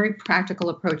have a very practical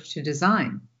approach to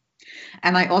design.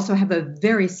 And I also have a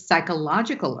very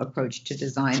psychological approach to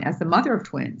design as the mother of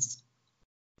twins.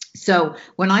 So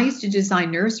when I used to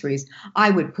design nurseries, I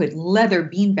would put leather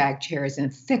beanbag chairs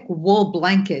and thick wool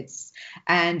blankets,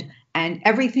 and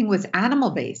everything was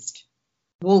animal based.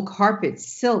 Wool carpets,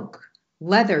 silk,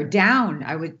 leather, down.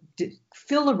 I would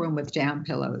fill a room with down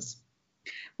pillows.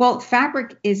 Well,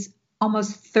 fabric is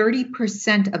almost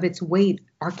 30% of its weight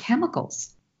are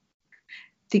chemicals.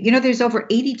 There's over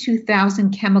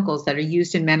 82,000 chemicals that are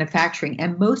used in manufacturing,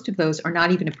 and most of those are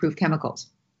not even approved chemicals.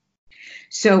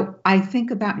 So I think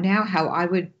about now how I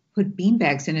would put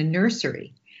beanbags in a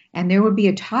nursery, and there would be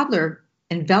a toddler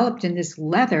enveloped in this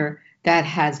leather that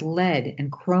has lead and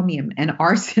chromium and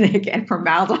arsenic and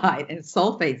formaldehyde and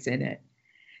sulfates in it.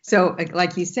 So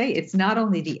like you say, it's not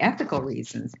only the ethical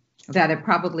reasons that it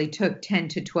probably took 10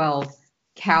 to 12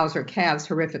 cows or calves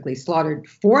horrifically slaughtered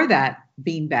for that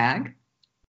beanbag,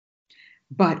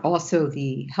 but also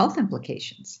the health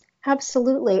implications.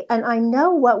 Absolutely. And I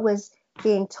know what was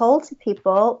being told to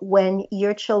people when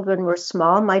your children were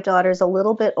small. My daughter's a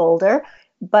little bit older,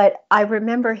 but I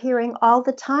remember hearing all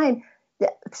the time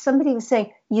that somebody was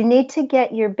saying, you need to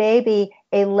get your baby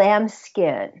a lamb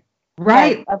skin.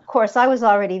 Right. And of course, I was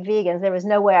already vegan. There was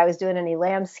no way I was doing any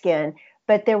lamb skin,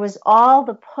 but there was all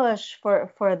the push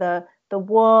for the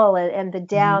wool and the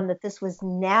down, that this was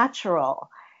natural.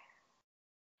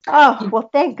 Oh, well,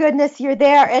 thank goodness you're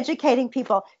there educating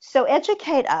people. So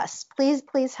educate us.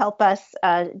 Please help us,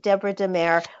 Deborah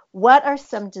DeMare. What are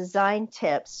some design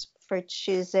tips for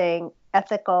choosing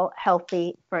ethical,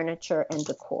 healthy furniture and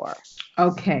decor?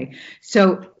 Okay.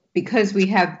 So because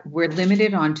we're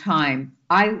limited on time,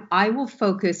 I will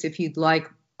focus, if you'd like,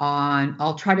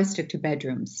 I'll try to stick to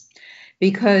bedrooms.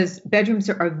 Because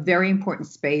bedrooms are a very important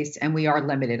space and we are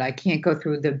limited. I can't go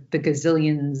through the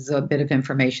gazillions a bit of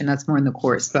information. That's more in the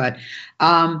course. But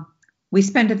we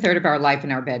spend a third of our life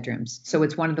in our bedrooms. So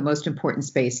it's one of the most important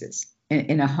spaces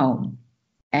in a home.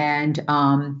 And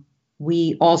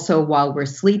we also, while we're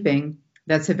sleeping,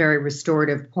 that's a very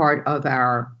restorative part of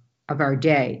our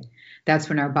day. That's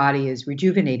when our body is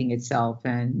rejuvenating itself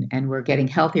and we're getting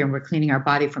healthier and we're cleaning our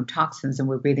body from toxins and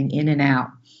we're breathing in and out.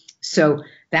 So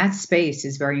that space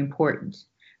is very important.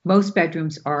 Most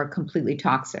bedrooms are completely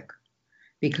toxic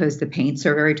because the paints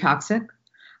are very toxic.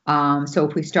 So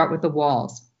if we start with the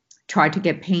walls, try to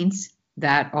get paints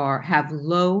that have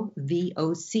low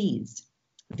VOCs.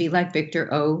 V like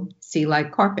Victor, O, C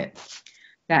like carpet.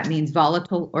 That means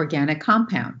volatile organic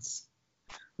compounds.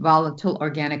 Volatile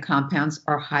organic compounds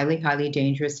are highly, highly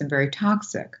dangerous and very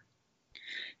toxic.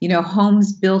 You know,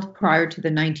 homes built prior to the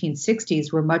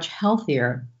 1960s were much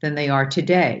healthier than they are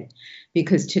today,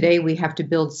 because today we have to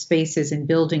build spaces and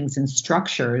buildings and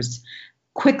structures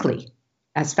quickly,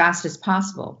 as fast as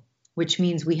possible, which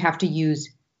means we have to use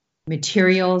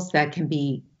materials that can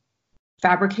be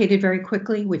fabricated very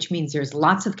quickly, which means there's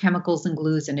lots of chemicals and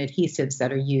glues and adhesives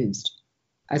that are used,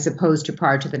 as opposed to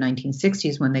prior to the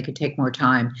 1960s when they could take more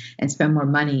time and spend more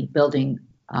money building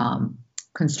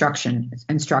construction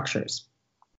and structures.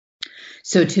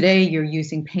 So today you're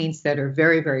using paints that are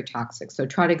very, very toxic. So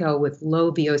try to go with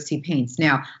low VOC paints.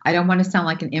 Now, I don't want to sound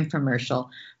like an infomercial,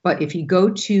 but if you go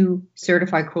to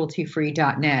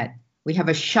certifiedcrueltyfree.net, we have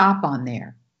a shop on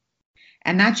there.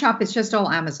 And that shop is just all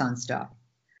Amazon stuff.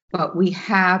 But we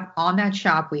have on that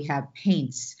shop, we have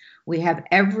paints. We have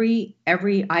every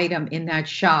item in that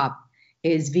shop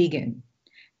is vegan.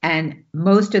 And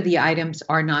most of the items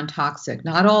are non-toxic.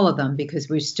 Not all of them, because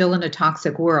we're still in a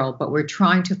toxic world, but we're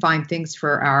trying to find things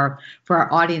for our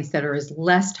audience that are as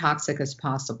less toxic as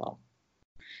possible.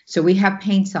 So we have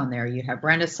paints on there. You have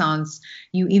Renaissance.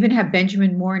 You even have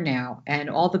Benjamin Moore now, and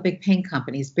all the big paint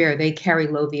companies, Behr, they carry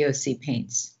low VOC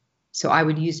paints. So I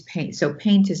would use paint. So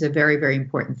paint is a very, very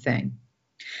important thing.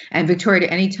 And Victoria,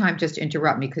 at any time, just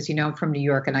interrupt me, because you know I'm from New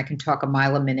York and I can talk a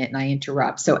mile a minute and I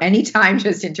interrupt. So anytime,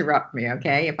 just interrupt me,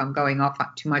 okay? If I'm going off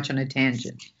too much on a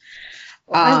tangent.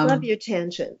 Well, I love your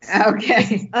tangents. Okay.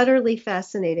 It's utterly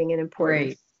fascinating and important.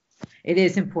 Great. It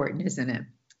is important, isn't it?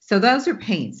 So those are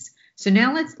paints. So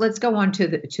now let's go on to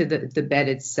the bed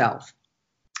itself.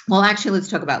 Well, actually, let's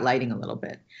talk about lighting a little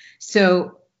bit.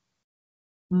 So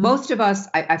most of us,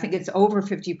 I think it's over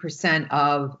 50%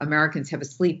 of Americans have a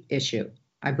sleep issue.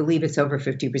 I believe it's over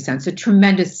 50%. It's a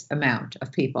tremendous amount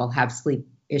of people have sleep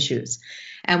issues.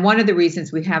 And one of the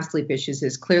reasons we have sleep issues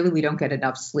is clearly we don't get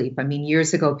enough sleep. I mean,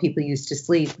 years ago, people used to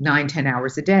sleep 9-10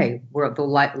 hours a day, where the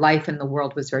life in the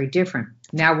world was very different.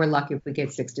 Now we're lucky if we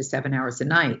get 6 to 7 hours a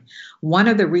night. One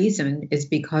of the reasons is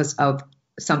because of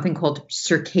something called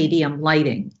circadian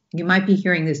lighting. You might be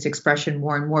hearing this expression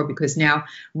more and more because now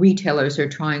retailers are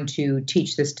trying to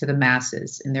teach this to the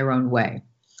masses in their own way.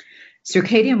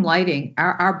 Circadian lighting,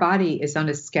 our body is on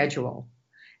a schedule.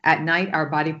 At night, our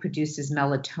body produces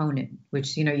melatonin,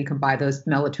 which, you know, you can buy those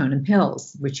melatonin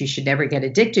pills, which you should never get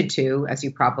addicted to, as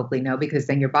you probably know, because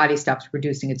then your body stops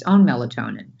producing its own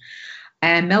melatonin.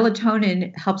 And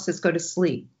melatonin helps us go to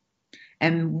sleep.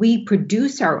 And we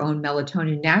produce our own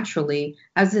melatonin naturally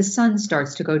as the sun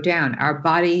starts to go down. Our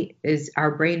brain is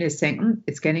saying,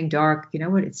 it's getting dark. You know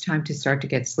what? It's time to start to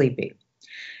get sleepy.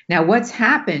 Now, what's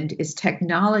happened is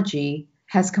technology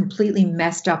has completely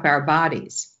messed up our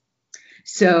bodies.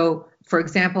 So, for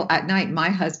example, at night, my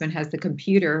husband has the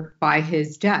computer by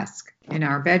his desk in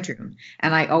our bedroom.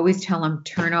 And I always tell him,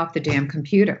 turn off the damn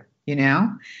computer, you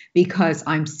know, because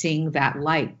I'm seeing that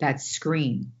light, that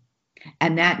screen.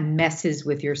 And that messes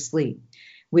with your sleep.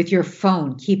 With your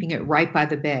phone, keeping it right by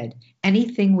the bed.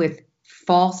 Anything with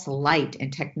false light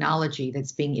and technology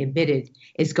that's being emitted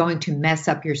is going to mess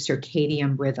up your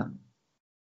circadian rhythm.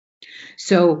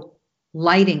 So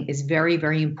lighting is very,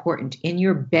 very important. In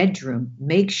your bedroom,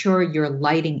 make sure your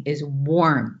lighting is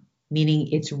warm, meaning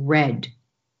it's red.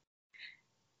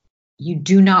 You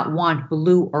do not want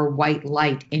blue or white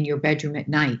light in your bedroom at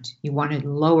night. You want to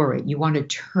lower it. You want to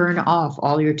turn off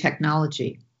all your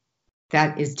technology.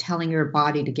 That is telling your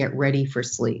body to get ready for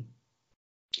sleep.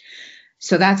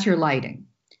 So that's your lighting.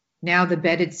 Now the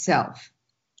bed itself.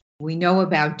 We know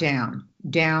about down.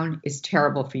 Down is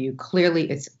terrible for you. Clearly,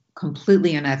 it's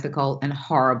completely unethical and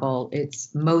horrible.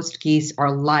 Most geese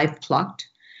are live plucked,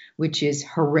 which is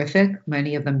horrific.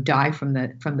 Many of them die from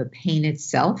the pain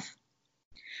itself.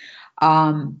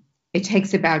 It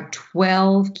takes about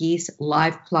 12 geese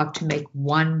live plucked to make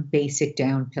one basic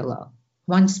down pillow,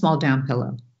 one small down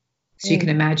pillow. So you can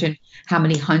imagine how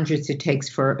many hundreds it takes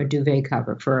for a duvet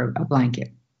cover, for a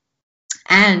blanket.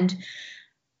 And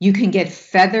you can get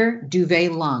feather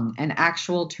duvet lung, an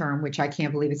actual term, which I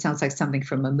can't believe, it sounds like something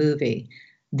from a movie.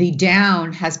 The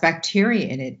down has bacteria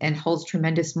in it and holds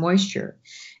tremendous moisture.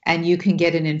 And you can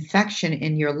get an infection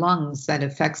in your lungs that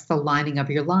affects the lining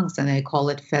of your lungs, and they call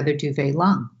it feather duvet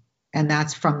lung. And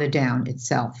that's from the down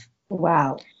itself.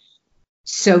 Wow.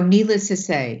 So needless to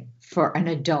say, for an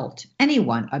adult,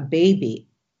 anyone, a baby,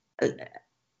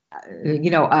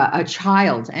 a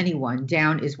child, anyone,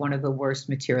 down is one of the worst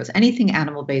materials. Anything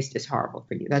animal-based is horrible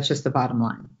for you. That's just the bottom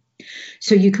line.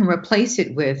 So you can replace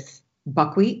it with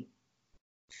buckwheat,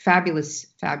 fabulous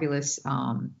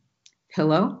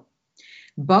pillow.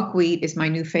 Buckwheat is my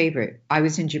new favorite. I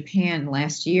was in Japan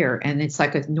last year, and it's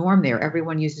like a norm there.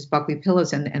 Everyone uses buckwheat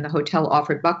pillows, and the hotel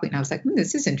offered buckwheat. And I was like,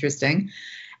 this is interesting.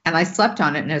 And I slept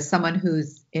on it. And as someone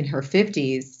who's in her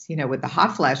 50s, with the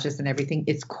hot flashes and everything,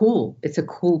 it's cool. It's a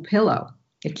cool pillow.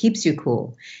 It keeps you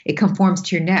cool. It conforms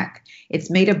to your neck. It's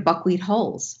made of buckwheat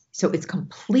hulls. So it's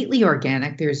completely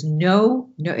organic. There's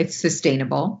it's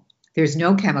sustainable. There's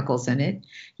no chemicals in it.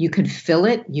 You can fill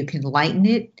it. You can lighten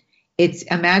it.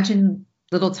 Imagine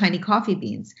little tiny coffee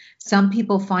beans. Some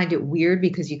people find it weird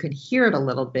because you can hear it a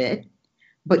little bit,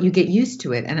 but you get used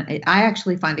to it. And I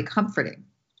actually find it comforting.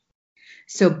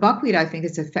 So buckwheat, I think,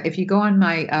 if you go on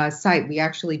my site, we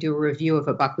actually do a review of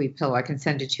a buckwheat pillow. I can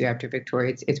send it to you after,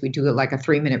 Victoria. We do it like a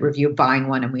 3-minute review of buying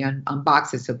one, and we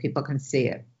unbox it so people can see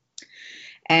it.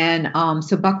 And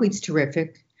so buckwheat's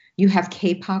terrific. You have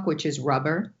kapok, which is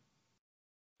rubber,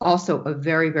 also a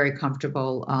very, very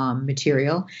comfortable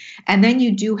material. And then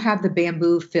you do have the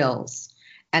bamboo fills.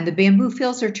 And the bamboo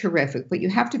fills are terrific, but you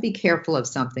have to be careful of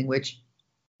something, which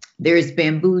there's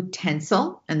bamboo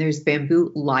Tencel and there's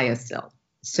bamboo lyocell.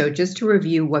 So just to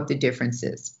review what the difference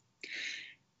is.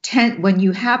 When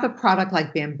you have a product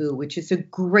like bamboo, which is a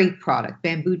great product,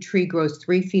 bamboo tree grows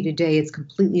 3 feet a day. It's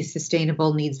completely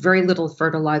sustainable, needs very little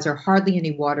fertilizer, hardly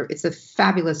any water. It's a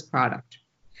fabulous product.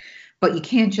 But you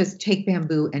can't just take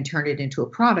bamboo and turn it into a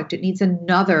product. It needs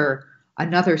another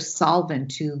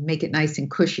solvent to make it nice and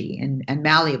cushy and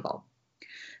malleable.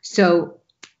 So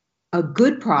a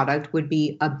good product would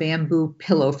be a bamboo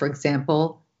pillow, for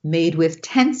example, made with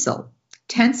Tencel.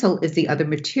 Tencel is the other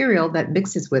material that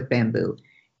mixes with bamboo.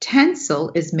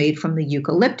 Tencel is made from the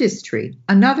eucalyptus tree,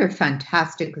 another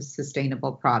fantastic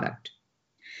sustainable product.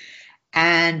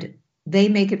 And they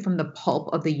make it from the pulp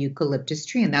of the eucalyptus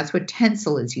tree, and that's what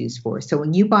Tencel is used for. So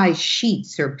when you buy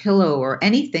sheets or pillow or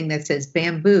anything that says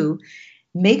bamboo,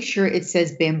 make sure it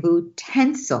says bamboo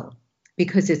Tencel,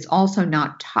 because it's also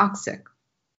not toxic.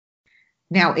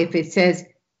 Now, if it says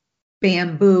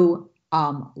bamboo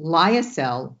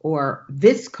lyocell or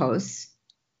viscose,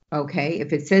 okay,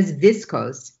 if it says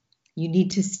viscose, you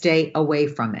need to stay away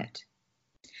from it,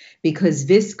 because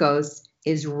viscose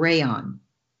is rayon,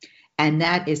 and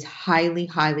that is highly,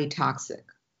 highly toxic.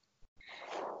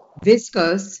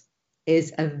 Viscose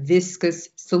is a viscous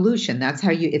solution. That's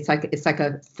how it's like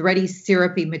a thready,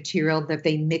 syrupy material that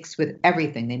they mix with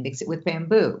everything. They mix it with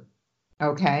bamboo,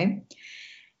 okay?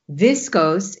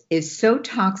 Viscose is so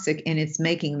toxic in its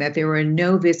making that there are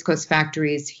no viscose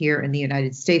factories here in the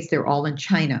United States. They're all in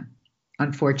China,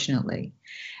 unfortunately.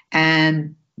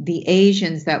 And the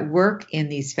Asians that work in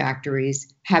these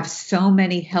factories have so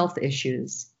many health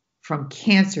issues, from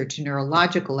cancer to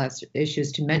neurological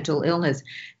issues to mental illness,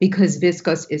 because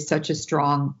viscose is such a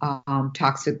strong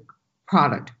toxic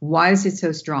product. Why is it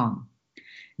so strong?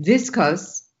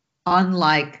 Viscose,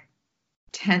 unlike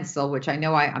Tencel, which I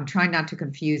know I'm trying not to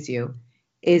confuse you,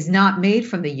 is not made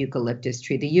from the eucalyptus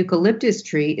tree. The eucalyptus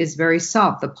tree is very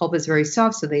soft. The pulp is very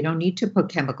soft, so they don't need to put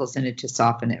chemicals in it to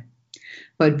soften it.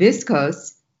 But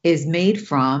viscose is made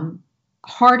from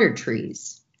harder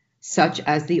trees, such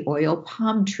as the oil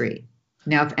palm tree.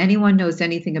 Now, if anyone knows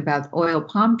anything about oil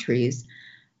palm trees,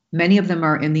 many of them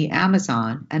are in the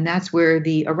Amazon, and that's where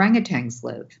the orangutans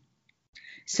live.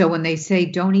 So when they say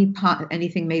don't eat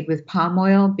anything made with palm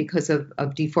oil because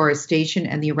of deforestation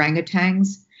and the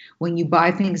orangutans, when you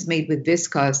buy things made with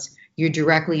viscose, you're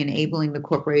directly enabling the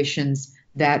corporations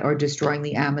that are destroying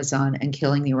the Amazon and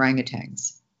killing the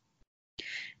orangutans.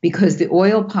 Because the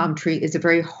oil palm tree is a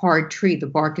very hard tree. The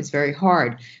bark is very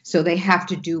hard. So they have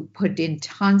to put in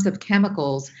tons of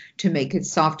chemicals to make it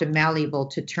soft and malleable,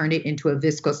 to turn it into a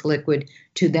viscose liquid,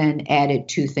 to then add it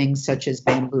to things such as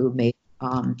bamboo made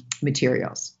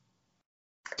materials.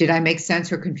 Did I make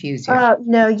sense or confuse you?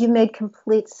 No, you made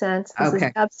complete sense. This is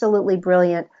absolutely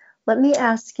brilliant. Let me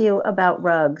ask you about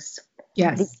rugs.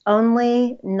 Yes. The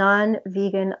only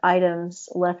non-vegan items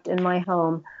left in my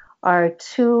home are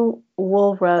 2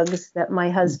 wool rugs that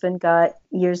my husband got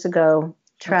years ago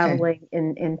traveling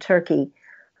in Turkey.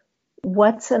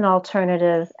 What's an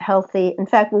alternative, healthy? In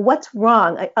fact, what's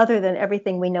wrong, other than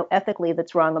everything we know ethically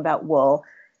that's wrong about wool?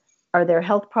 Are there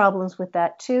health problems with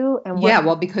that too? And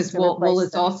because wool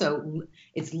is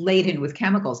it's laden with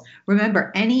chemicals.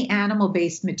 Remember, any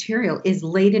animal-based material is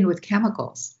laden with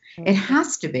chemicals. Mm-hmm. It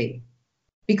has to be,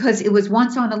 because it was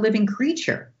once on a living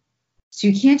creature. So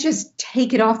you can't just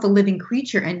take it off the living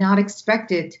creature and not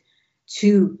expect it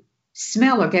to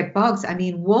smell or get bugs. I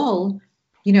mean, wool,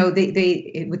 you know,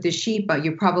 they with the sheep,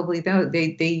 you probably know,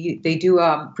 they do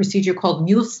a procedure called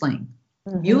mule sling.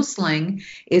 Mm-hmm. Mule sling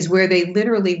is where they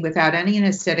literally, without any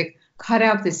anesthetic, cut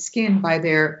out the skin by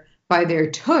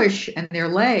their tush and their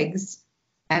legs,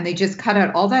 and they just cut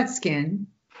out all that skin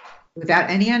without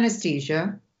any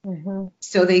anesthesia. Mm-hmm.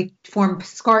 So they form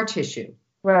scar tissue.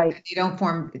 Right. They don't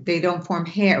form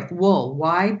hair, wool.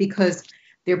 Why? Because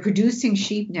they're producing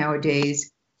sheep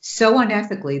nowadays so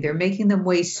unethically. They're making them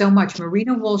weigh so much.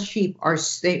 Merino wool sheep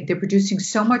they're producing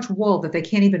so much wool that they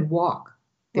can't even walk.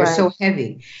 They're right. So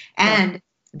heavy, and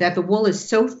that the wool is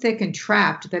so thick and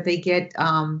trapped that they get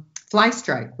fly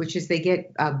strike, which is they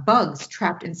get bugs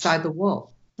trapped inside the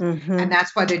wool. Mm-hmm. And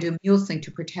that's why they do mule sling,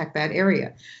 to protect that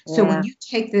area. So when you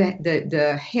take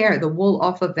the hair, the wool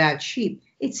off of that sheep,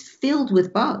 it's filled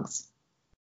with bugs.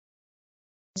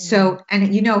 So,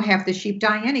 and you know, half the sheep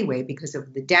die anyway because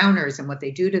of the downers and what they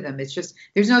do to them. It's just,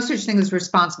 there's no such thing as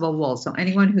responsible wool. So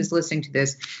anyone who's listening to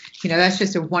this, you know, that's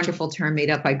just a wonderful term made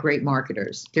up by great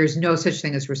marketers. There's no such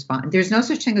thing as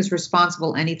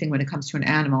responsible anything when it comes to an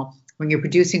animal, when you're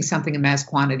producing something in mass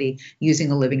quantity using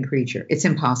a living creature. It's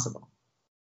impossible.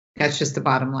 That's just the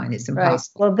bottom line. It's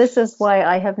impossible. Right. Well, this is why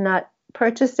I have not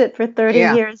purchased it for 30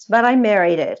 years, but I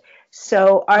married it.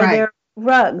 So are there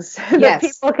rugs that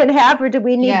people can have, or do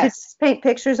we need to paint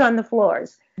pictures on the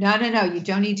floors? No. You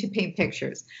don't need to paint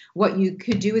pictures. What you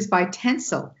could do is buy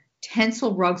tencel.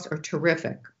 Tencel rugs are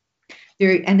terrific.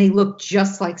 And they look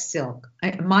just like silk.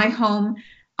 In my home,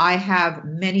 I have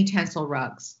many tencel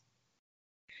rugs.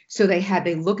 So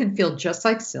they look and feel just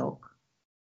like silk.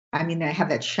 I mean, they have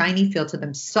that shiny feel to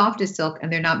them, soft as silk,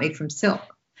 and they're not made from silk.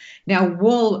 Now,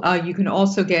 wool, you can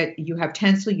also you have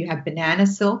tencel, you have banana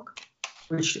silk,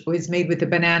 which is made with the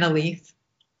banana leaf,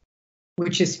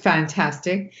 which is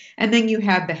fantastic. And then you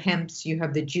have the hemps, you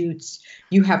have the jutes,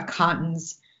 you have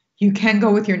cottons. You can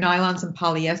go with your nylons and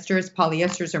polyesters.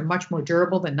 Polyesters are much more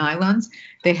durable than nylons.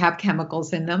 They have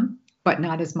chemicals in them, but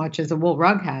not as much as a wool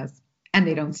rug has. And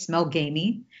they don't smell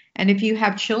gamey. And if you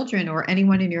have children or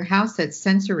anyone in your house that's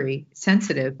sensory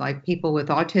sensitive, like people with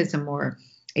autism or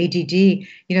ADD, you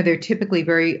know, they're typically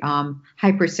very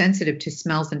hypersensitive to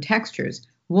smells and textures.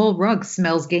 Wool rug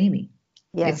smells gamey.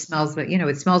 Yes.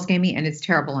 It smells gamey, and it's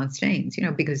terrible on stains, you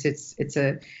know, because it's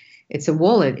a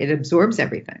wool. It absorbs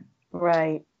everything.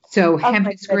 Right. So hemp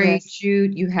is great,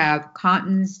 jute, you have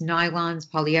cottons, nylons,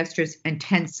 polyesters, and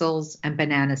tencels and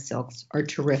banana silks are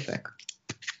terrific.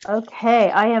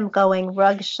 Okay, I am going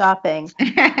rug shopping.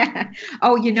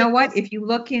 Oh, you know what? If you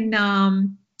look in,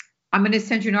 I'm going to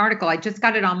send you an article. I just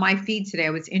got it on my feed today.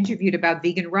 I was interviewed about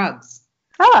vegan rugs.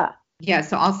 Ah. Yeah,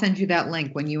 so I'll send you that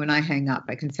link when you and I hang up.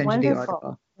 I can send you the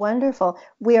article. Wonderful.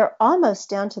 We are almost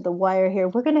down to the wire here.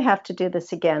 We're going to have to do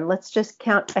this again. Let's just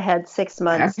count ahead 6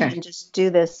 months and just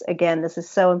do this again. This is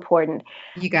so important.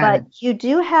 You got it. But you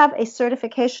do have a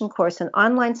certification course, an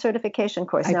online certification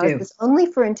course. I now, do. Is this only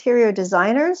for interior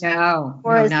designers? No,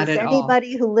 or is not this at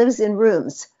anybody who lives in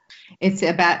rooms? It's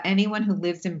about anyone who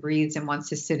lives and breathes and wants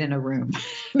to sit in a room.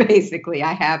 Basically,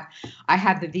 I have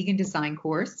the vegan design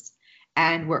course,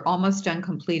 and we're almost done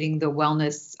completing the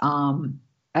wellness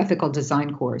ethical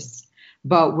design course,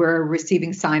 but we're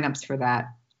receiving signups for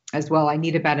that as well. I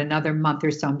need about another month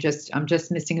or so. I'm just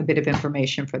missing a bit of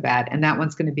information for that, and that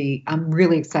one's going to be. I'm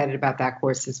really excited about that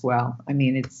course as well. I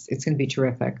mean, it's going to be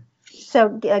terrific. So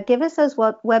give us those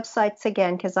websites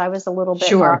again, because I was a little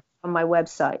bit off on my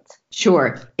websites.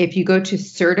 Sure. If you go to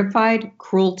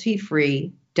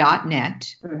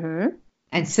certifiedcrueltyfree.net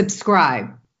and subscribe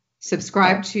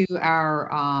to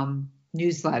our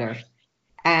newsletter,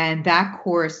 and that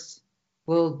course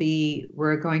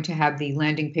we're going to have the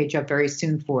landing page up very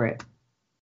soon for it.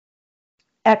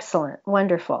 Excellent.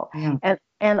 Wonderful. Yeah.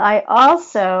 And I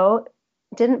also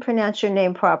didn't pronounce your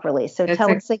name properly. So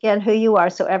tell us again who you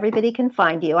are so everybody can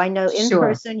find you. I know in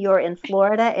person you're in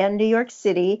Florida and New York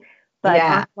City, but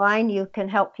online you can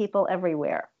help people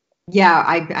everywhere. Yeah,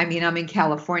 I mean, I'm in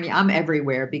California. I'm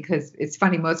everywhere because it's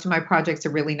funny. Most of my projects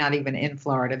are really not even in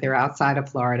Florida. They're outside of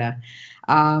Florida.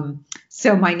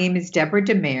 So my name is Deborah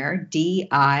Dimare,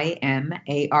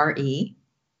 Dimare.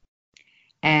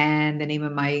 And the name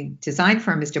of my design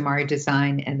firm is Dimare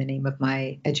Design. And the name of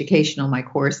my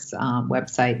course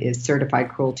website is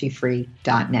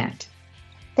certifiedcrueltyfree.net.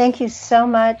 Thank you so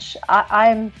much.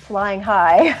 I'm flying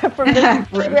high from this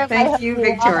program. Thank you,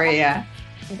 Victoria.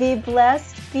 Be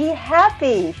blessed, be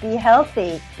happy, be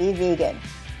healthy, be vegan.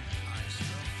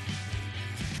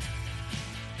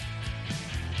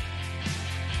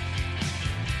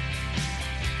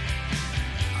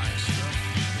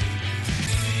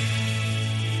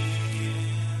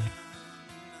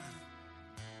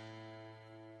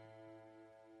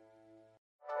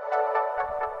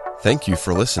 Thank you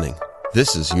for listening.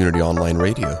 This is Unity Online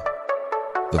Radio,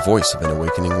 the voice of an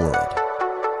awakening world.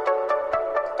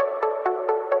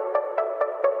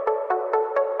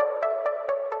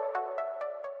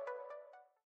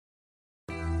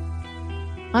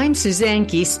 I'm Suzanne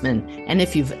Geisman, and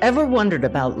if you've ever wondered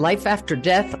about life after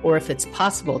death or if it's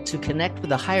possible to connect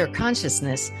with a higher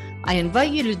consciousness, I invite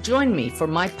you to join me for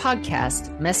my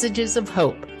podcast, Messages of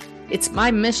Hope. It's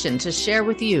my mission to share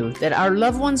with you that our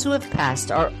loved ones who have passed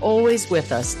are always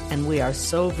with us, and we are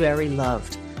so very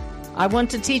loved. I want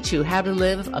to teach you how to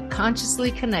live a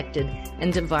consciously connected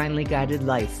and divinely guided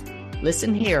life.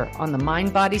 Listen here on the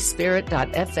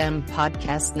mindbodyspirit.fm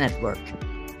podcast network.